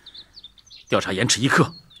调查延迟一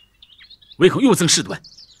刻，唯恐又增事端。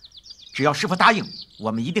只要师父答应，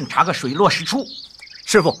我们一定查个水落石出。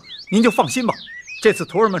师父，您就放心吧，这次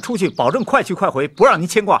徒儿们出去，保证快去快回，不让您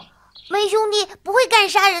牵挂。梅兄弟不会干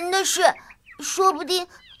杀人的事，说不定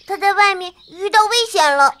他在外面遇到危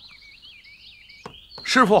险了。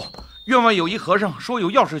师父，院外有一和尚说有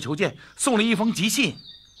要事求见，送了一封急信。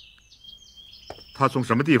他从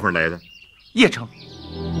什么地方来的？邺城。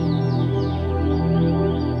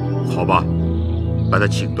好吧，把他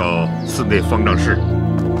请到寺内方丈室。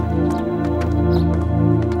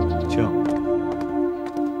请。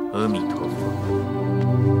阿弥陀佛。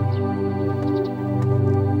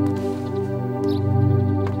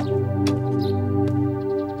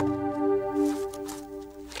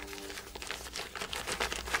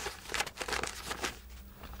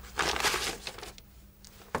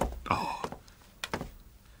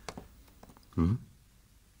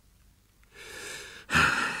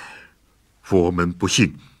佛门不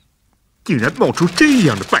信，竟然冒出这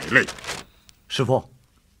样的败类！师父，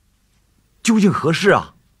究竟何事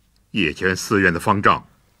啊？叶泉寺院的方丈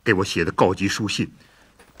给我写的告急书信。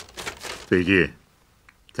最近，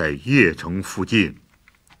在邺城附近，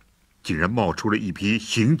竟然冒出了一批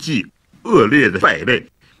行迹恶劣的败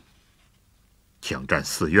类，抢占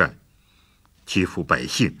寺院，欺负百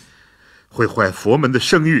姓，毁坏佛门的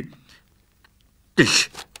声誉，真是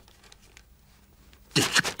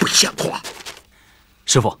不像话。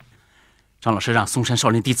师傅，张老师让嵩山少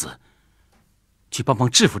林弟子去帮忙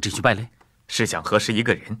制服这群败类，是想核实一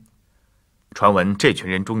个人。传闻这群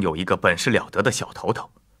人中有一个本事了得的小头头，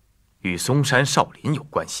与嵩山少林有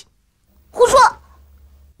关系。胡说！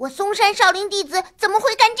我嵩山少林弟子怎么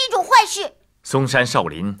会干这种坏事？嵩山少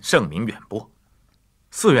林盛名远播，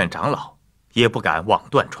寺院长老也不敢妄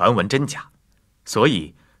断传闻真假，所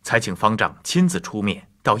以才请方丈亲自出面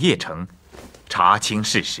到邺城查清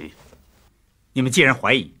事实。你们既然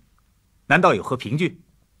怀疑，难道有何凭据？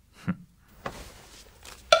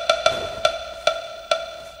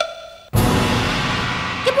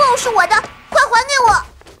这布偶是我的，快还给我！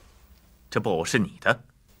这布偶是你的，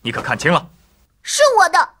你可看清了？是我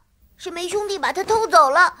的，是梅兄弟把它偷走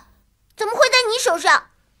了，怎么会在你手上？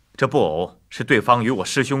这布偶是对方与我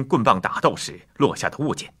师兄棍棒打斗时落下的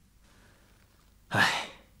物件。唉，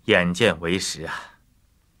眼见为实啊！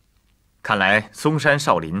看来嵩山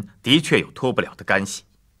少林的确有脱不了的干系。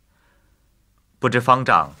不知方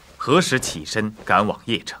丈何时起身赶往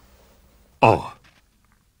邺城？哦，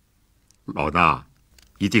老衲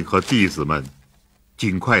一定和弟子们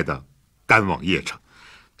尽快的赶往邺城，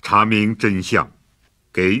查明真相，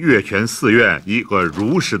给月泉寺院一个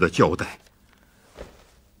如实的交代。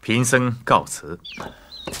贫僧告辞。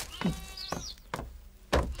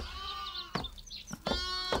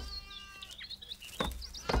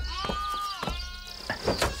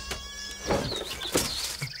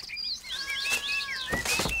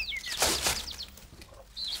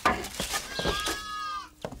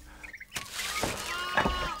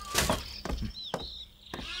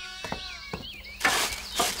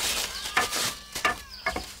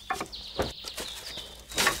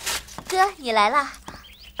哥，你来了。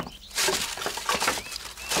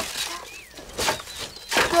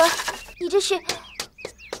哥，你这是？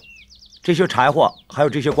这些柴火还有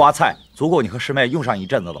这些瓜菜，足够你和师妹用上一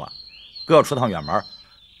阵子的了。哥要出趟远门，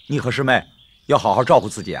你和师妹要好好照顾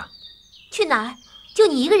自己啊。去哪儿？就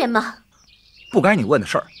你一个人吗？不该你问的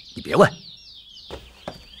事儿，你别问。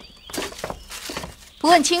不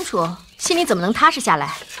问清楚，心里怎么能踏实下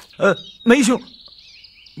来？梅兄，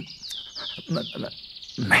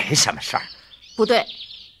没什么事儿。不对，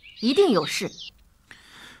一定有事。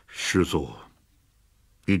师祖，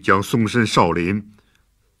你将嵩山少林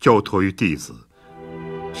交托于弟子，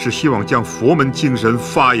是希望将佛门精神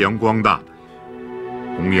发扬光大，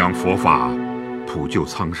弘扬佛法，普救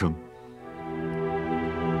苍生。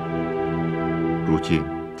如今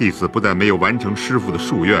弟子不但没有完成师父的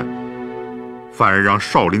夙愿，反而让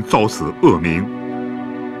少林遭此恶名，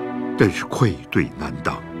真是愧对难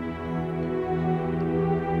当。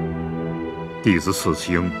弟子此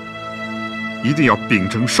行一定要秉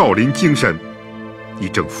承少林精神，以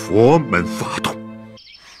正佛门法度。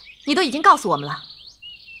你都已经告诉我们了。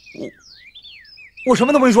我什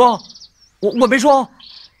么都没说，我没说。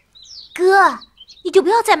哥，你就不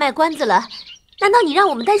要再卖关子了，难道你让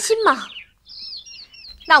我们担心吗？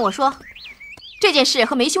那我说，这件事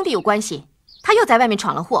和梅兄弟有关系，他又在外面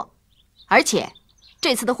闯了祸，而且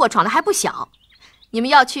这次的祸闯的还不小，你们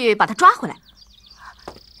要去把他抓回来。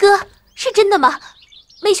哥，是真的吗？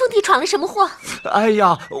梅兄弟闯了什么祸？哎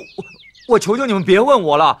呀，我求求你们别问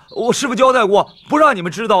我了，我师父交代过，不让你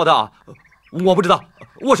们知道的。我不知道，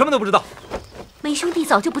我什么都不知道。梅兄弟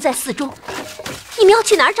早就不在寺中，你们要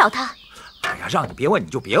去哪儿找他？哎呀，让你别问你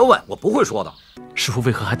就别问，我不会说的。师父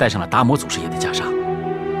为何还带上了达摩祖师爷的袈裟？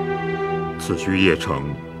此去邺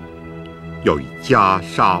城，要以袈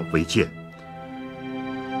裟为鉴。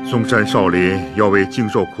嵩山少林要为经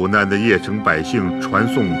受苦难的邺城百姓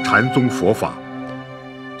传颂禅宗佛法，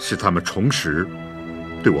使他们重拾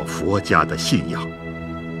对我佛家的信仰。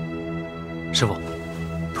师父，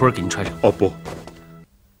徒儿给您穿上。哦不，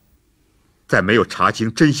在没有查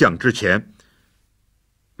清真相之前，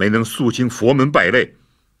没能肃清佛门败类，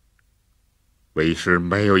为师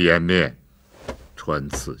没有颜面穿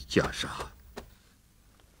此袈裟。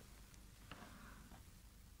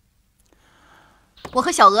我和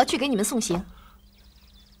小娥去给你们送行。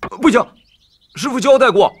不行，师父交代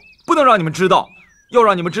过，不能让你们知道。要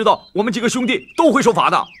让你们知道，我们几个兄弟都会受罚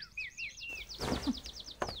的。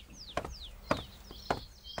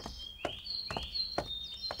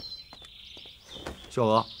小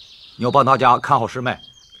娥，你要帮大家看好师妹，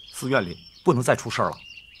寺院里不能再出事了。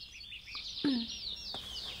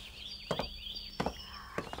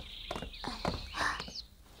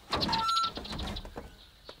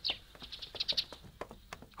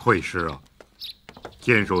会师啊，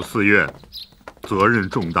坚守寺院，责任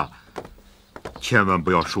重大，千万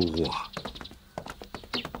不要疏忽啊！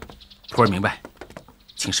徒儿明白，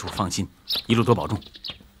请师傅放心，一路多保重。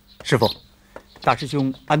师傅，大师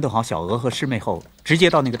兄安顿好小娥和师妹后，直接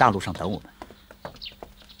到那个大路上等我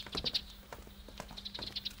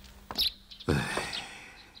们。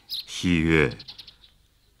西岳，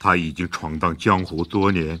他已经闯荡江湖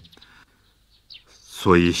多年，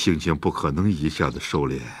所以性情不可能一下子收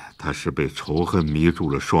敛。他是被仇恨迷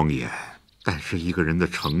住了双眼。但是一个人的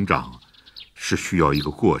成长是需要一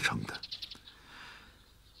个过程的。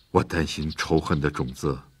我担心仇恨的种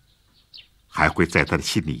子还会在他的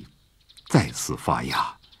心里再次发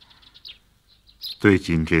芽。最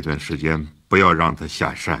近这段时间不要让他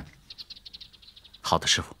下山。好的，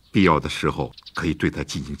师傅。必要的时候可以对他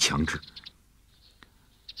进行强制。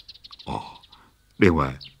哦，另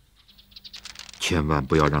外，千万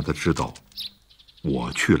不要让他知道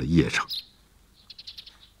我去了邺城。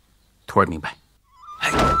徒儿明白。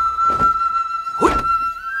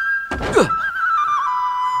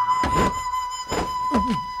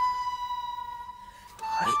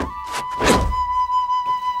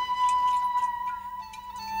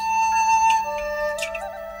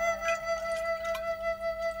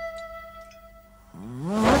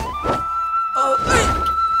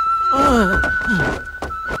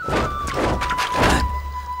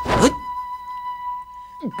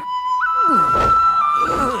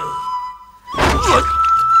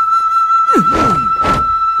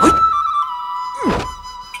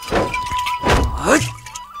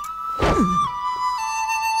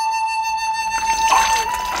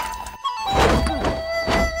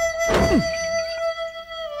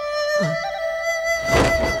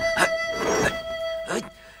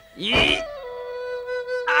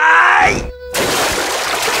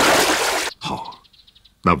好，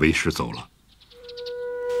那为师走了。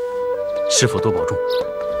师傅多保重。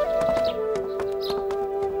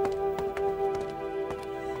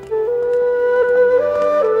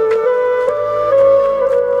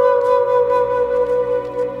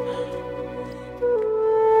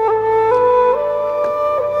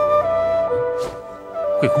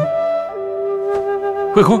慧空，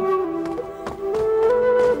慧空，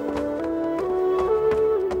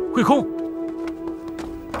慧空！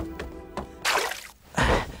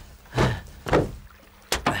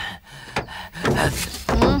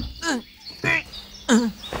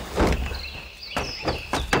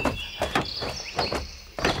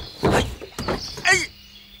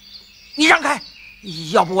你让开，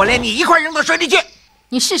要不我连你一块扔到水里去！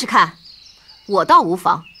你试试看，我倒无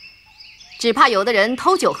妨。只怕有的人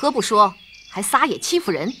偷酒喝不说，还撒野欺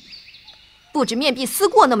负人，不止面壁思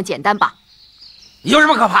过那么简单吧？有什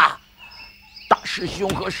么可怕？大师兄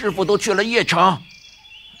和师傅都去了邺城，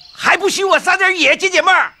还不许我撒点野解解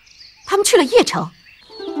闷儿？他们去了邺城。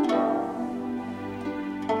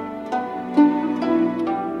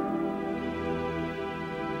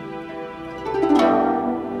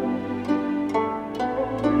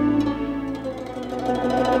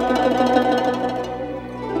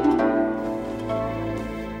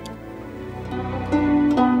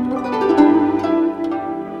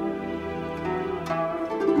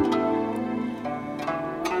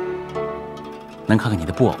能看看你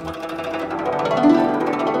的布偶吗？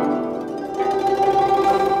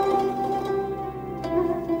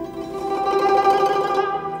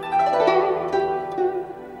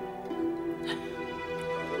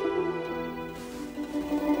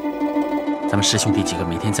咱们师兄弟几个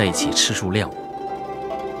每天在一起吃书练武，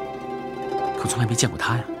可从来没见过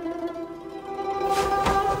他呀。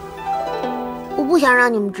我不想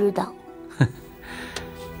让你们知道。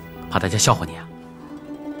怕大家笑话你啊？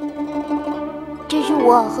这是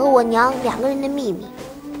我和我娘两个人的秘密。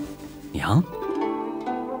娘？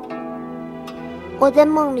我在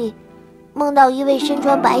梦里梦到一位身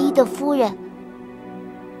穿白衣的夫人，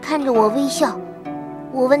看着我微笑。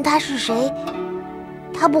我问她是谁，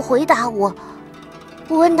她不回答我。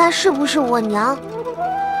我问她是不是我娘，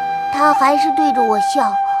她还是对着我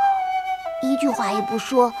笑，一句话也不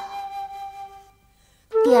说，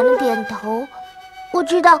点了点头。我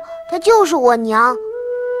知道她就是我娘。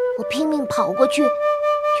我拼命跑过去，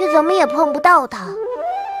却怎么也碰不到她。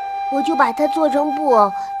我就把她做成布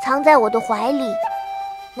偶，藏在我的怀里，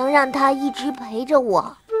能让她一直陪着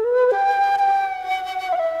我。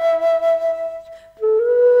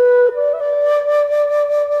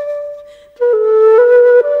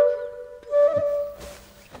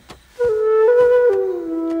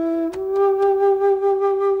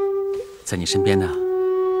在你身边呢，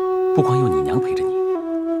不光有你娘陪着你，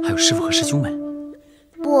还有师傅和师兄们。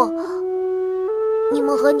不，你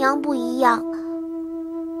们和娘不一样。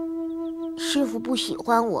师傅不喜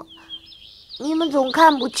欢我，你们总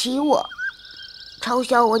看不起我，嘲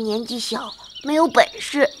笑我年纪小，没有本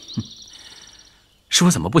事。师傅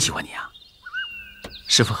怎么不喜欢你啊？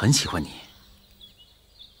师傅很喜欢你。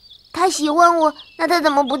他喜欢我，那他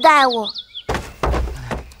怎么不带我？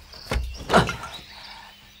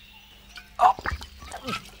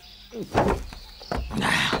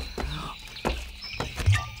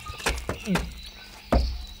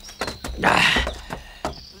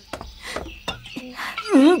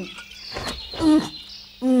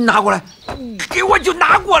拿过来，给我就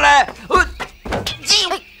拿过来。我。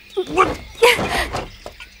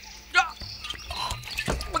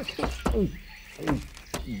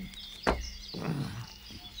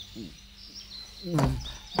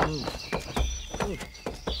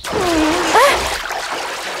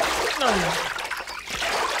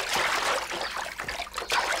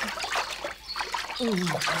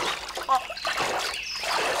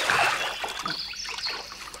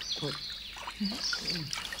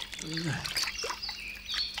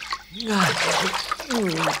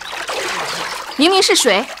明明是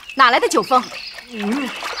水，哪来的酒疯？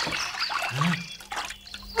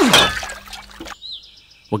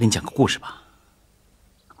我给你讲个故事吧。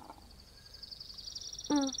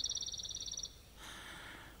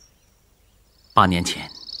8年前，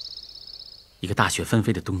一个大雪纷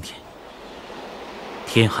飞的冬天，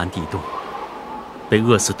天寒地冻，被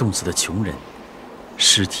饿死冻死的穷人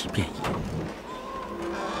尸体遍野。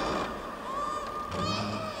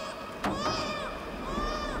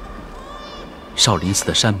少林寺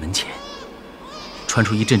的山门前，传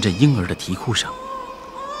出一阵阵婴儿的啼哭声。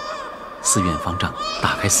寺院方丈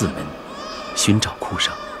打开寺门，寻找哭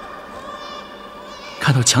声，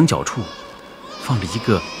看到墙角处放着一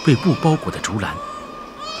个被布包裹的竹篮。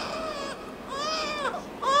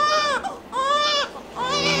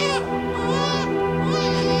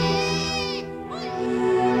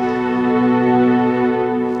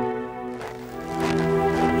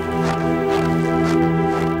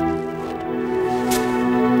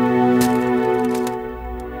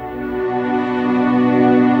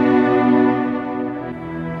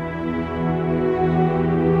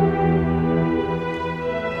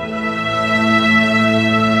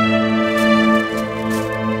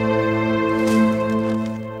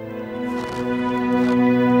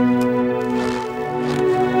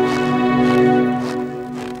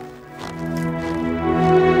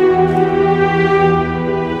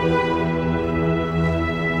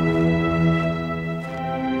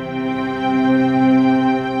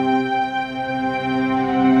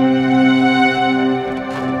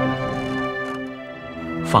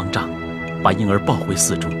方丈把婴儿抱回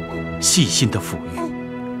寺中，细心地抚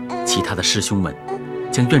育。其他的师兄们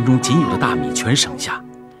将院中仅有的大米全省下，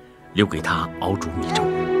留给他熬煮米粥，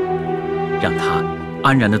让他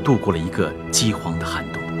安然地度过了一个饥荒的寒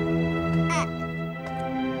冬。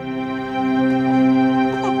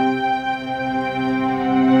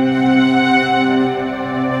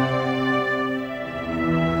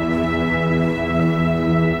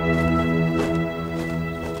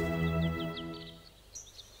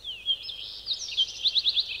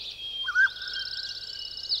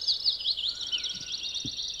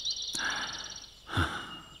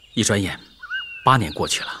一转眼，8年过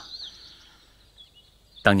去了。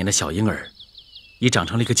当年的小婴儿已长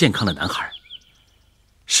成了一个健康的男孩。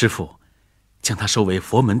师父将他收为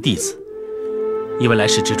佛门弟子，因为来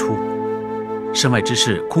世之初，身外之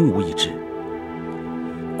事空无一知，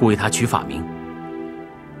故为他取法名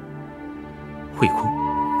慧空。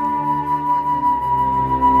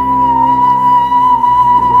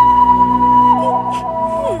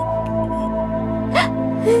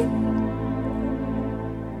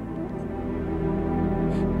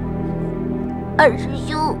二师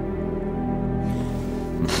兄，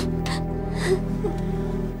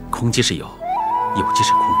空即是有，有即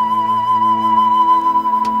是空。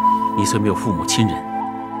你虽没有父母亲人，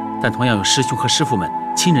但同样有师兄和师父们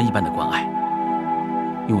亲人一般的关爱。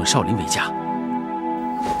拥有少林为家，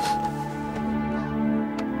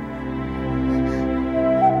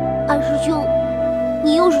二师兄，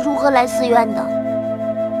你又是如何来寺院的？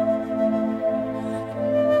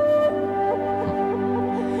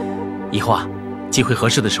以后啊，机会合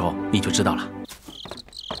适的时候你就知道了。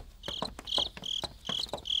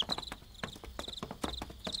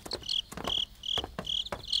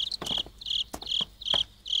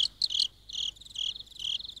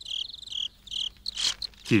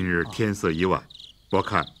今日天色已晚，我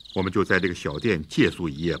看我们就在这个小店借宿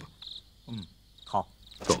一夜吧。好，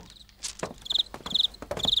走。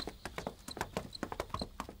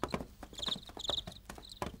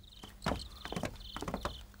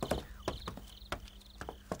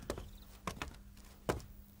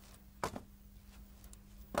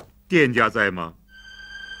店家在吗？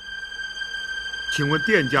请问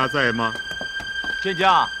店家在吗？店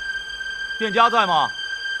家，店家在吗？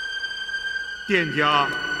店家。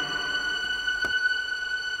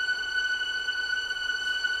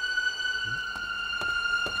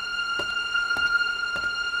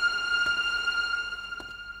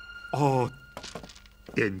哦，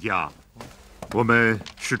店家，我们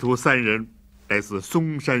师徒3人来自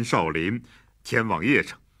嵩山少林，前往邺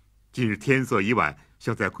城。今日天色已晚，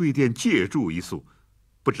想在贵店借住一宿，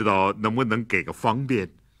不知道能不能给个方便？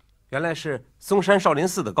原来是嵩山少林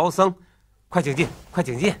寺的高僧，快请进，快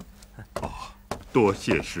请进。哦，多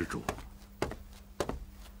谢施主。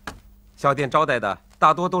小店招待的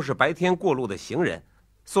大多都是白天过路的行人，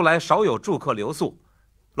素来少有住客留宿。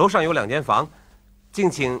楼上有2间房，敬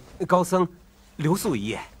请高僧留宿一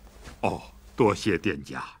夜。哦，多谢店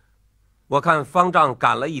家。我看方丈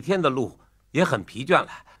赶了1天的路，也很疲倦了，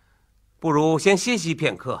不如先歇息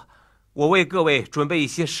片刻。我为各位准备一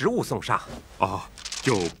些食物送上。哦，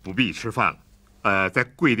就不必吃饭了，在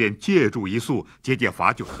贵店借住一宿，解解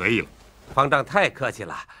乏就可以了。方丈太客气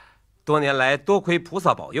了，多年来多亏菩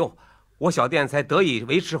萨保佑，我小店才得以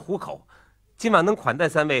维持糊口。今晚能款待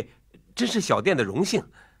3位，真是小店的荣幸。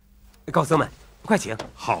高僧们，快请。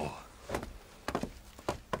好。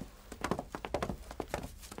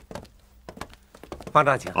方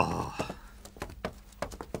丈请。哦。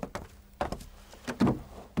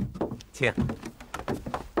请。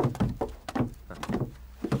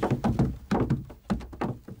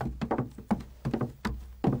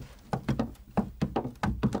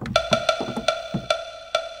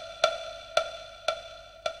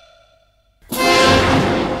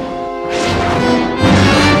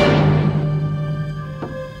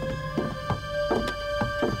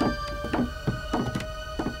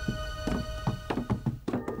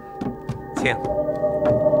请。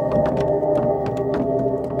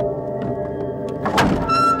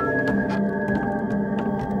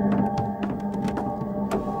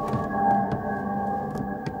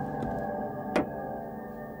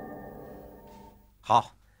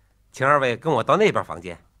好，请2位跟我到那边房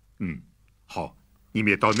间。好，你们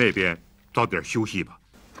也到那边早点休息吧。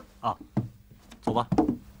啊，走吧。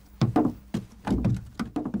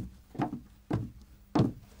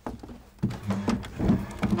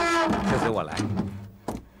跟随我来。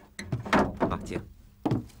啊，请。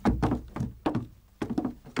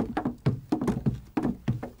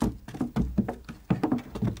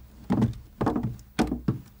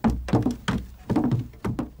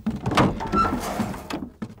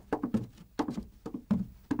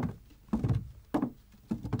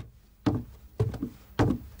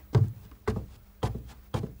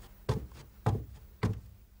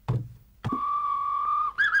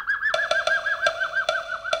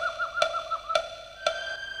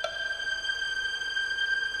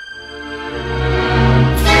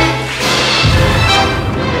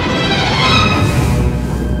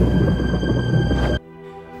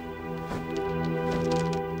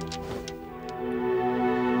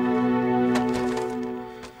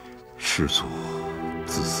师祖，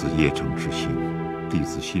自此邺城之行，弟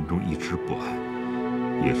子心中一直不安。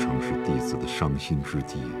邺城是弟子的伤心之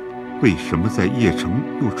地，为什么在邺城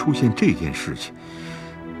又出现这件事情？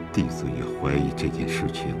弟子也怀疑这件事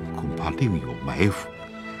情恐怕另有埋伏。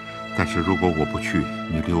但是如果我不去，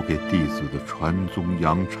你留给弟子的传宗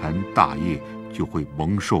扬禅大业就会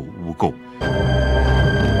蒙受污垢。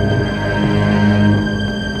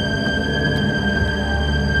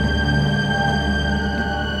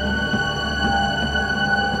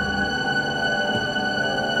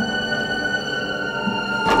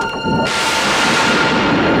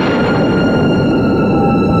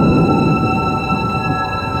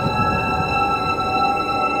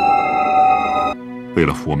为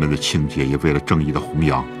了佛门的清洁，也为了正义的弘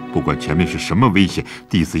扬，不管前面是什么危险，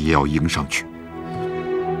弟子也要迎上去。